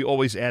 we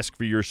always ask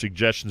for your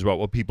suggestions about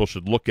what people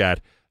should look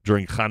at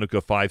during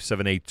Chanukah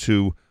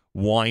 5782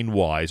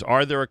 wine-wise.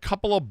 Are there a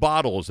couple of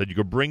bottles that you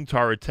could bring to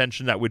our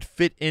attention that would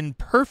fit in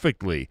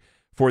perfectly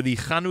for the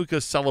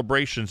Chanukah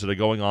celebrations that are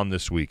going on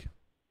this week?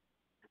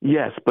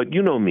 Yes, but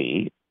you know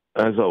me,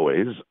 as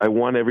always, I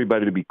want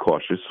everybody to be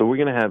cautious. So we're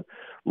going to have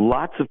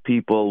lots of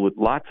people with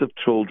lots of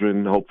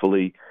children,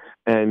 hopefully,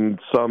 and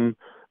some,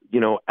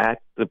 at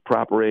the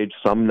proper age,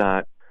 some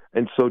not.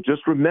 And so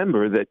just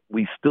remember that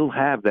we still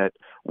have that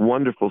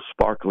wonderful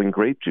sparkling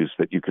grape juice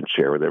that you can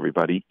share with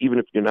everybody, even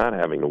if you're not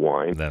having the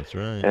wine. That's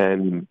right.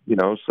 And,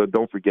 so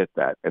don't forget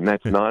that. And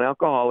that's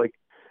non-alcoholic,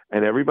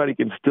 and everybody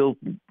can still,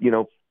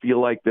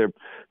 feel like they're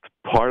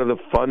part of the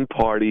fun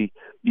party,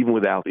 even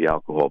without the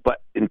alcohol. But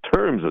in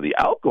terms of the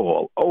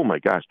alcohol, oh, my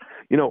gosh,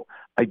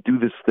 I do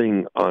this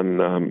thing on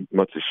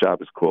Motzei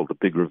Shabbos called the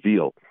Big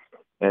Reveal.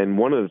 And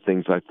one of the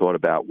things I thought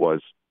about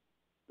was,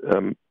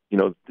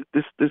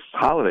 this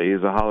holiday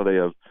is a holiday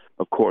of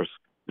course,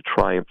 the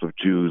triumph of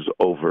Jews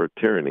over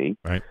tyranny,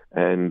 right,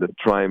 and the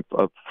triumph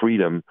of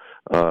freedom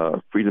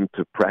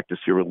to practice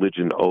your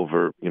religion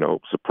over,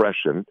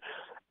 suppression.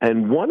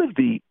 And one of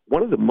the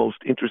most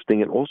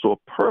interesting and also a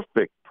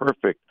perfect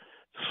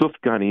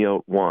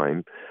Sufganiyot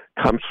wine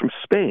comes from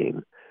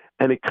Spain.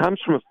 And it comes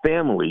from a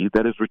family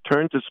that has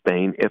returned to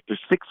Spain after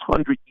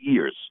 600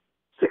 years.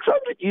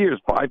 600 years,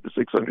 500 to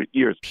 600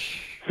 years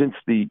since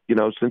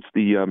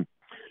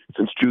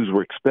Jews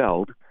were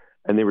expelled,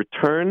 and they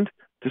returned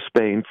to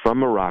Spain from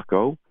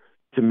Morocco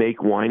to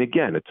make wine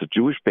again. It's a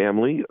Jewish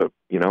family,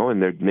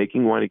 and they're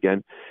making wine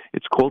again.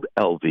 It's called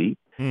Elvi,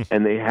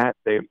 and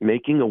they're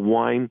making a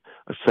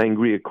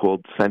sangria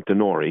called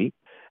Santinori,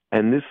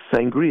 and this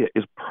sangria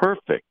is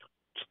perfect,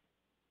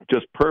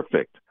 just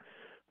perfect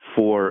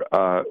for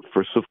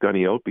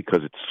Sufganiyot because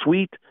it's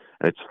sweet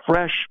and it's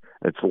fresh,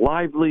 and it's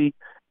lively,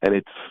 and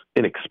it's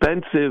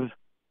inexpensive.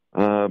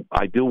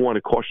 I do want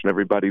to caution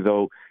everybody,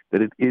 though,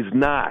 that it is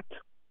not,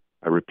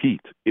 I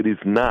repeat, it is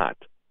not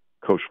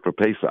kosher for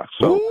Pesach.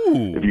 So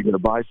if you're going to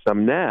buy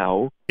some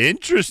now,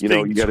 interesting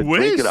you got to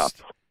drink it up.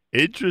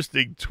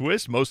 Interesting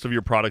twist. Most of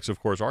your products, of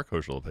course, are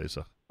kosher for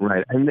Pesach.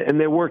 Right, and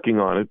they're working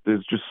on it.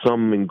 There's just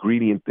some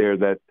ingredient there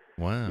that,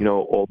 wow,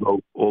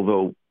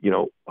 although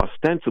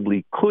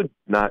ostensibly could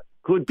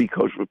be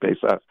kosher for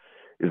Pesach,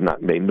 is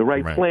not made in the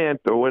right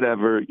plant or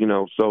whatever.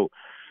 So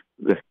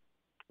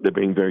they're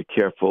being very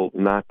careful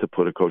not to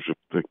put a kosher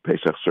for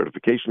Pesach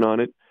certification on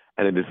it,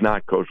 and it is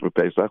not kosher for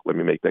Pesach. Let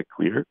me make that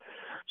clear.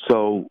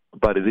 So,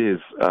 but it is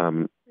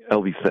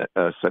Elvi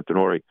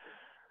Santinori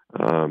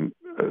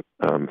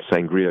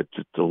sangria,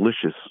 just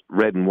delicious,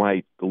 red and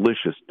white,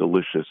 delicious.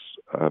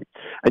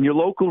 And your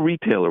local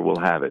retailer will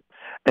have it.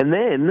 And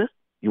then,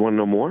 you want to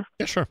know more?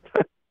 Yeah, sure.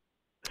 Of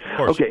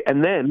course. Okay,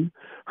 and then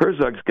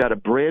Herzog's got a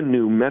brand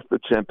new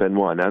Method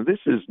Champenois. Now, this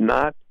is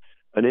not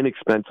an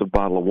inexpensive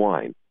bottle of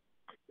wine.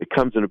 It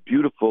comes in a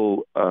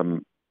beautiful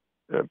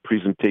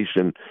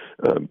presentation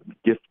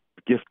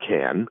gift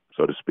can,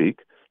 so to speak.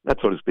 Not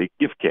so to speak,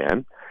 gift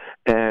can.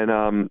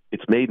 And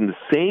it's made in the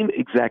same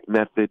exact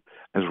method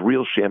as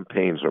real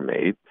champagnes are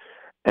made.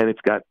 And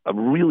it's got a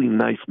really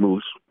nice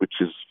mousse, which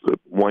is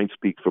wine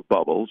speak for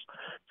bubbles.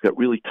 It's got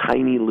really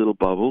tiny little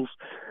bubbles,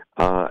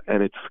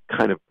 and it's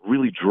kind of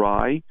really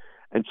dry.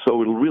 And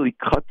so it'll really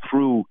cut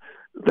through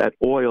that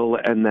oil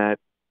and that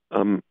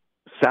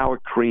sour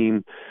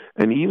cream,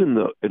 and even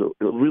it'll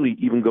really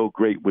even go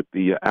great with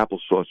the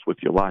applesauce with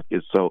your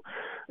latkes. So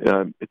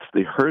it's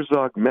the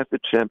Herzog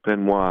Method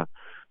Champenois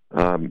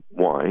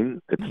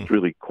wine. It's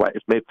really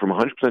it's made from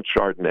 100%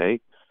 Chardonnay.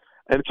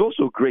 And it's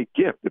also a great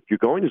gift if you're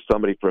going to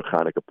somebody for a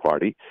Hanukkah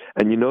party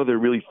and they're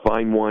really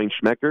fine wine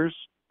schmeckers,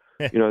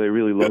 they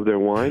really love their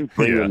wine,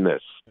 bring them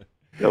this.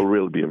 They'll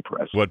really be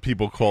impressed. What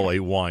people call a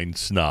wine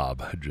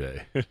snob,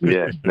 Jay.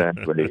 Yeah,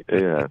 exactly.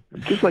 Yeah.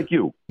 Just like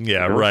you.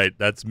 Yeah, right.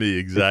 That's me,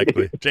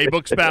 exactly. Jay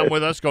Buchsbaum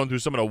with us, going through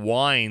some of the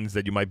wines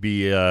that you might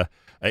be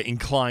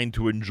inclined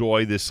to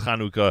enjoy this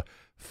Chanukah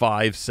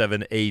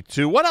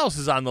 5782. What else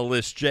is on the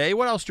list, Jay?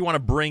 What else do you want to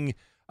bring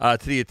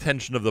to the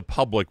attention of the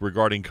public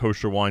regarding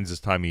kosher wines this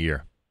time of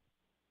year?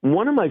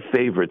 One of my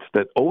favorites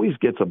that always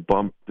gets a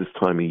bump this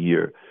time of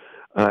year,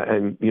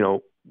 and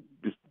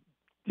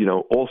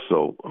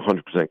also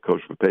 100%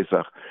 kosher for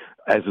Pesach,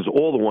 as is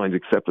all the wines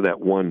except for that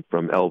one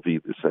from Elvi,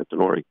 the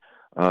Santinori,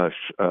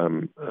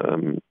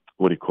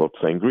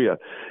 sangria,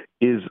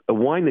 is a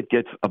wine that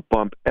gets a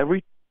bump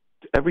every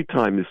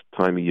time this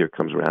time of year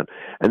comes around,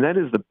 and that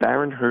is the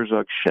Baron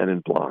Herzog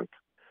Chenin Blanc.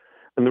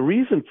 And the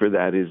reason for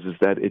that is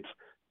that it's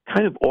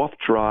kind of off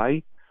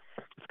dry.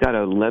 It's got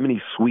a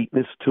lemony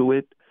sweetness to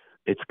it.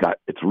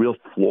 It's real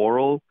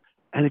floral,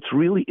 and it's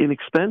really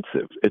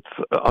inexpensive. It's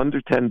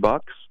under $10.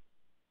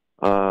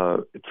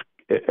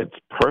 It's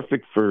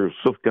perfect for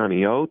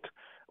sufganiyot.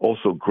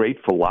 Also great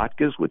for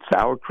latkes with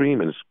sour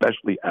cream and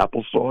especially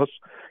applesauce,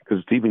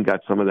 because it's even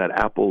got some of that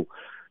apple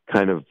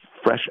kind of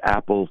fresh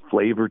apple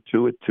flavor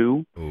to it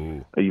too.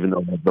 Ooh. Even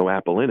though there's no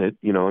apple in it,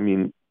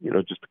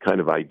 just the kind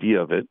of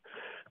idea of it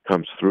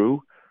comes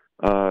through.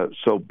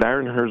 So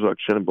Baron Herzog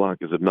Chenin Blanc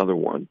is another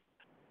one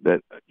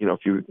that, if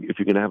you're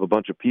going to have a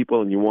bunch of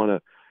people and you want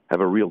to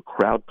have a real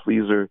crowd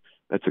pleaser,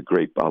 that's a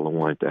great bottle of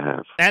wine to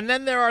have. And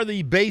then there are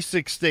the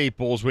basic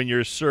staples when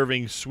you're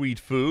serving sweet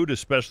food,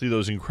 especially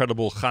those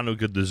incredible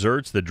Hanukkah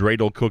desserts, the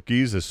dreidel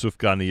cookies, the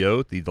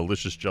sufganiyot, the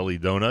delicious jelly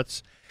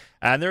donuts.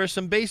 And there are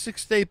some basic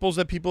staples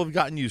that people have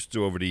gotten used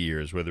to over the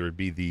years, whether it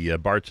be the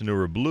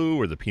Bartonura Blue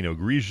or the Pinot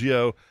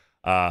Grigio,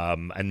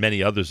 and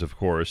many others, of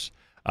course,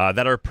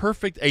 that are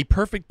a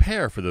perfect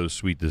pair for those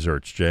sweet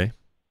desserts, Jay.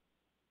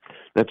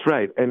 That's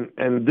right.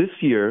 And this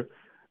year,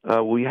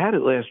 we had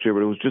it last year,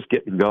 but it was just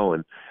getting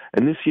going.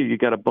 And this year you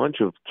got a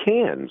bunch of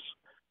cans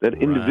that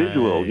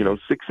individual,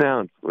 6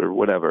 ounce or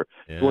whatever,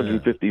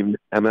 250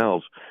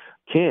 mLs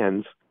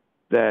cans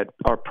that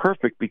are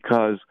perfect,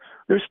 because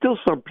there's still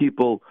some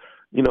people,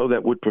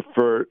 that would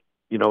prefer,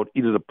 either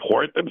to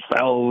pour it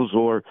themselves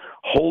or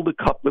hold a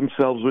cup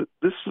themselves.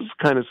 This is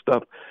kind of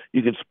stuff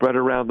you can spread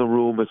around the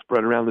room or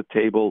spread around the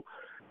table,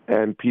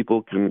 and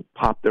people can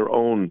pop their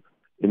own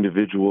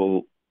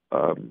individual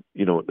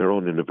their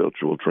own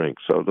individual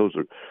drinks. So those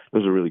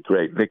are really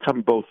great. They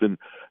come both in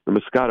the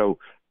Moscato.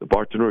 The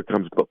Bartonura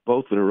comes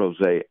both in a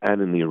rosé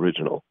and in the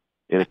original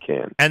in a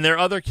can. And there are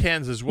other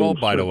cans as well,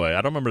 by the way.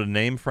 I don't remember the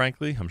name,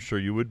 frankly. I'm sure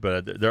you would,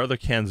 but there are other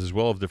cans as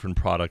well of different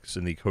products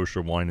in the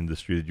kosher wine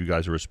industry that you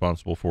guys are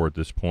responsible for at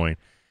this point.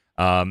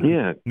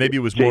 Maybe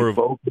it was Jay more of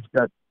Folk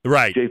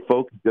right. Jay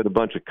Folk has got a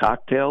bunch of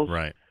cocktails,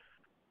 right?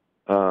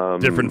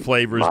 Different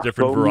flavors,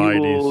 different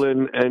varieties, Mule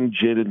and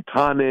gin and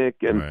tonic,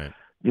 and. Right.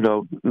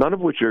 None of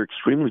which are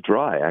extremely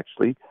dry,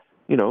 actually.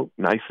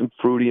 Nice and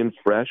fruity and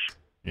fresh.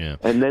 Yeah.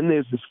 And then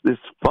there's this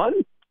fun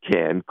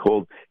can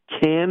called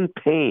Can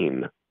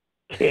Pain.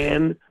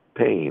 Can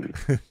Pain.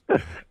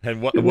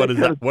 And what is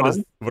that?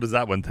 What does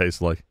that one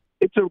taste like?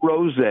 It's a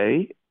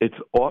rosé. It's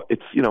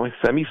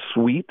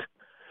semi-sweet.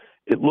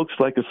 It looks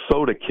like a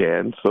soda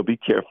can, so be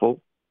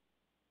careful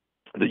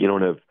that you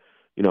don't have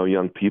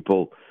young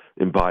people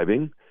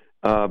imbibing.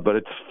 But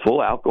it's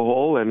full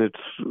alcohol, and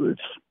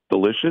it's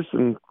delicious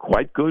and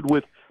quite good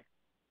with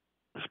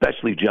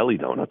especially jelly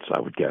donuts, I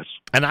would guess.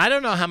 And I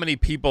don't know how many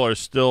people are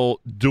still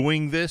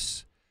doing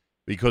this,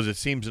 because it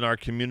seems in our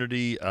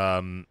community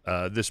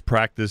this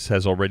practice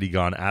has already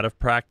gone out of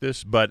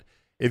practice. But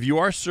if you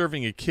are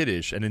serving a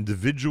kiddush and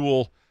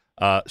individual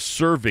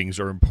servings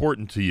are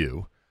important to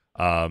you,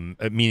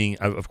 meaning,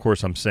 of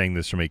course, I'm saying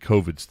this from a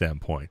COVID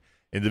standpoint,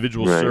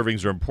 individual right.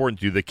 servings are important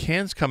to you, the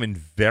cans come in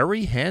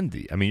very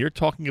handy. I mean, you're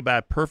talking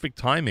about perfect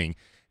timing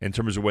in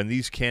terms of when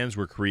these cans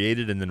were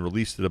created and then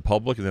released to the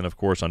public. And then, of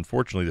course,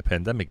 unfortunately, the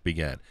pandemic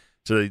began.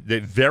 So they're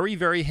very,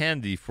 very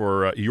handy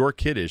for your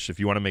kiddush if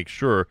you want to make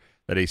sure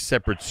that a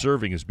separate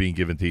serving is being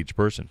given to each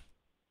person.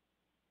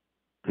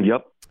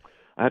 Yep.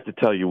 I have to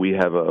tell you, we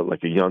have a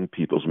young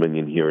people's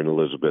minion here in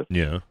Elizabeth,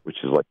 which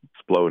is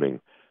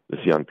exploding, this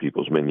young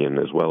people's minion,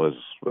 as well as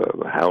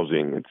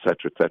housing, et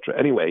cetera, et cetera.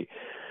 Anyway,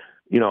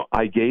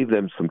 I gave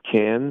them some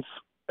cans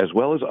as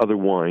well as other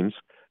wines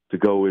to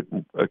go with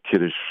a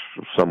kiddush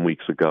some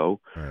weeks ago.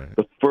 Right.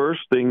 The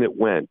first thing that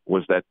went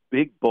was that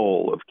big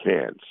bowl of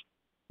cans.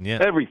 Yeah.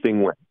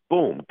 Everything went,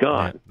 boom,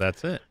 gone. Yeah,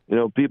 that's it.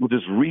 People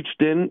just reached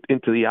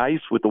into the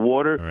ice with the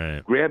water,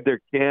 right. grabbed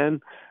their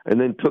can, and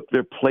then took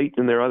their plate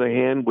in their other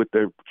hand with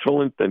their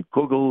cholent and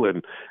kugel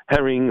and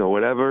herring or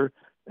whatever.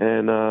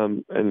 And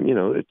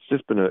it's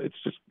just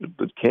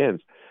the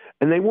cans.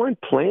 And they weren't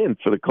planned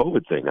for the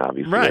COVID thing,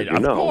 obviously. Right,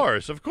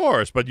 of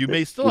course. But you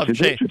may still have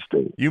changed.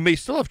 You may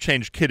still have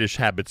changed kiddush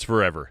habits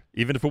forever,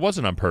 even if it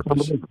wasn't on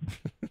purpose.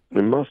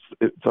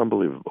 It's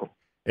unbelievable.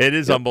 It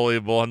is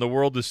unbelievable, and the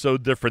world is so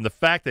different. The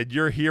fact that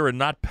you're here and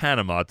not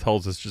Panama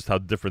tells us just how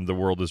different the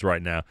world is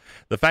right now.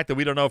 The fact that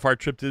we don't know if our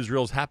trip to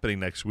Israel is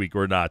happening next week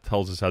or not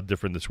tells us how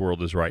different this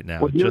world is right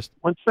now. Well,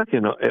 one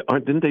second.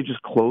 Didn't they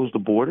just close the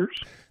borders?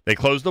 They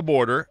closed the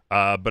border,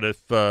 but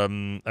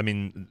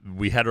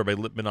we had Rabbi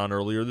Lippman on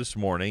earlier this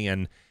morning,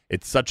 and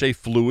it's such a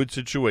fluid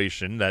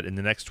situation that in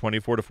the next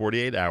 24 to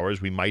 48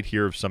 hours, we might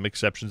hear of some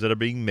exceptions that are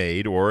being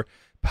made, or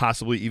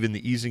possibly even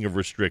the easing of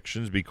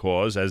restrictions,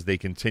 because as they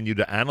continue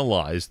to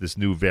analyze this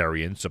new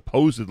variant,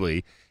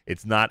 supposedly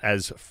it's not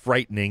as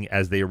frightening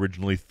as they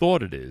originally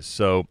thought it is.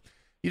 So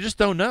you just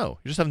don't know.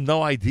 You just have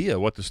no idea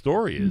what the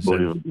story is.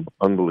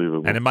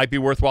 Unbelievable. And it might be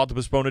worthwhile to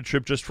postpone a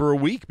trip just for a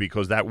week,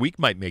 because that week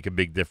might make a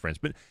big difference.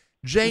 But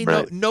Jay,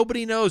 right.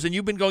 Nobody knows, and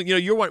you've been going.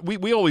 You're one.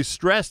 We always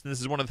stressed, and this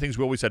is one of the things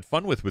we always had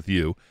fun with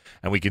you,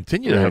 and we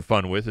continue to have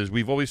fun with. Is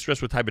we've always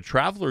stressed what type of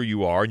traveler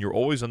you are, and you're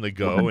always on the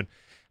go.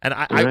 And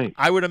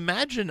I would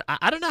imagine,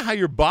 I don't know how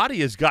your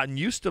body has gotten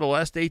used to the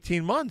last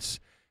 18 months.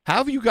 How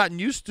have you gotten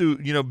used to,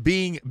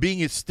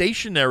 being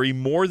stationary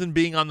more than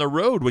being on the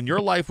road, when your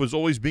life was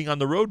always being on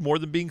the road more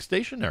than being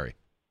stationary?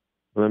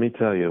 Let me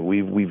tell you,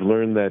 we've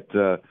learned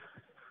that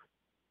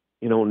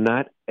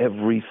not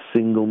every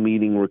single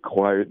meeting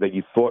that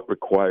you thought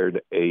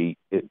required a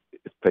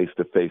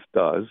face-to-face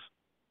does,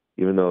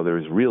 even though there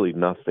is really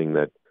nothing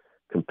that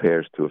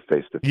compares to a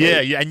face-to-face.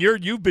 Yeah, and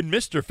you've been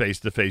Mr.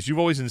 Face-to-Face. You've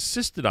always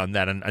insisted on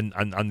that and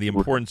on the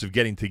importance of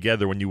getting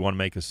together when you want to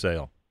make a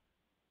sale.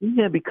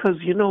 Yeah, because,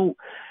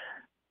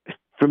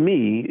 for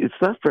me, it's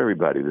not for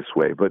everybody this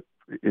way,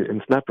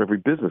 and it's not for every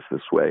business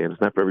this way, and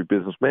it's not for every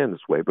businessman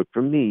this way, but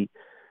for me,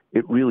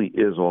 it really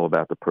is all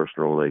about the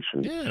personal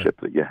relationship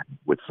that you have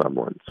with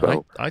someone.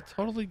 So I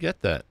totally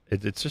get that.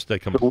 It's just a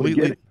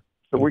completely...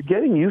 So we're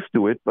getting used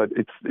to it, but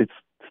it's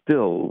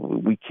still,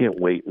 we can't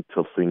wait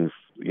until things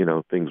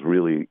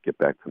really get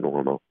back to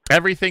normal.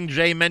 Everything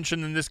Jay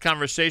mentioned in this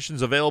conversation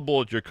is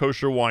available at your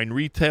kosher wine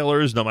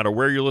retailers, no matter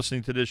where you're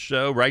listening to this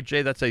show. Right,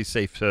 Jay? That's a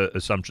safe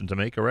assumption to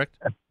make, correct?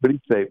 That's pretty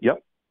safe,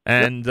 yep.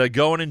 And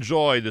go and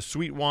enjoy the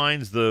sweet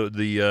wines,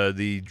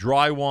 the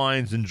dry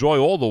wines. Enjoy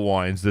all the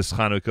wines this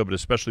Hanukkah, but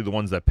especially the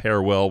ones that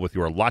pair well with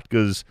your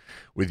latkes,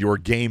 with your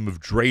game of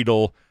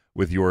dreidel,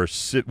 with your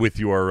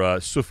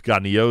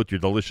sufganiyot, your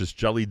delicious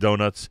jelly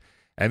donuts.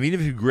 And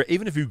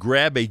even if you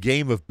grab a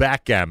game of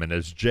backgammon,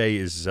 as Jay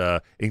is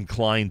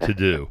inclined to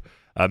do,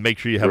 make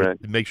sure you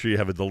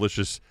have a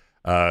delicious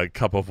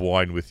cup of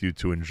wine with you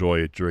to enjoy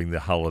it during the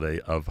holiday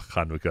of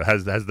Hanukkah.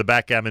 Has the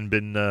backgammon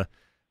been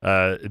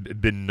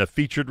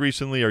featured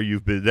recently, or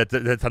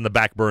that's on the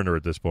back burner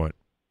at this point?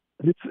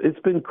 It's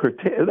been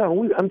curtailed.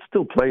 No, I'm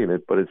still playing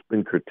it, but it's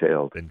been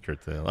curtailed.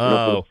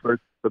 Oh, for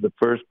the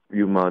first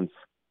few months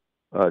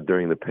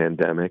during the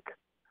pandemic,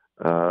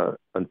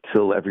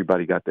 until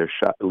everybody got their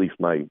shot. At least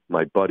my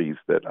buddies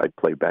that I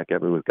play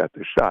backgammon with got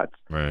their shots.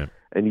 Right.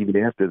 And even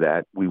after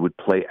that, we would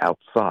play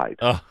outside.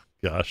 Oh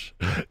gosh,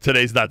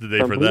 today's not the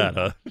day for that,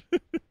 huh?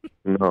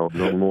 No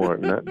more.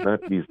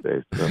 Not these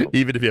days. No.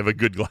 Even if you have a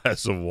good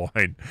glass of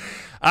wine.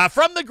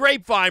 From the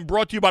Grapevine,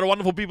 brought to you by the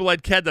wonderful people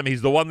at Kedem.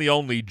 He's the one, the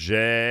only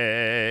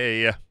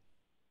Jay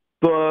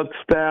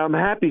Buchsbaum.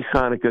 Happy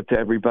Hanukkah to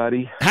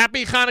everybody.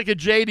 Happy Hanukkah,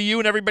 Jay, to you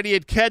and everybody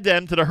at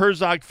Kedem, to the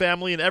Herzog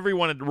family and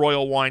everyone at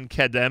Royal Wine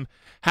Kedem.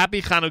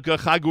 Happy Hanukkah,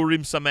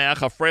 Chagurim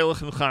Sameach, a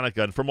Freilich and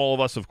Hanukkah, and from all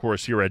of us, of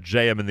course, here at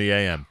JM in the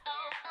AM.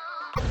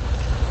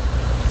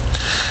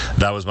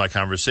 That was my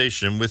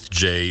conversation with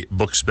Jay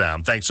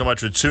Buchsbaum. Thanks so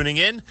much for tuning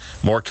in.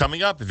 More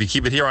coming up if you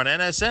keep it here on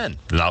NSN,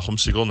 the Nachum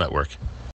Segal Network.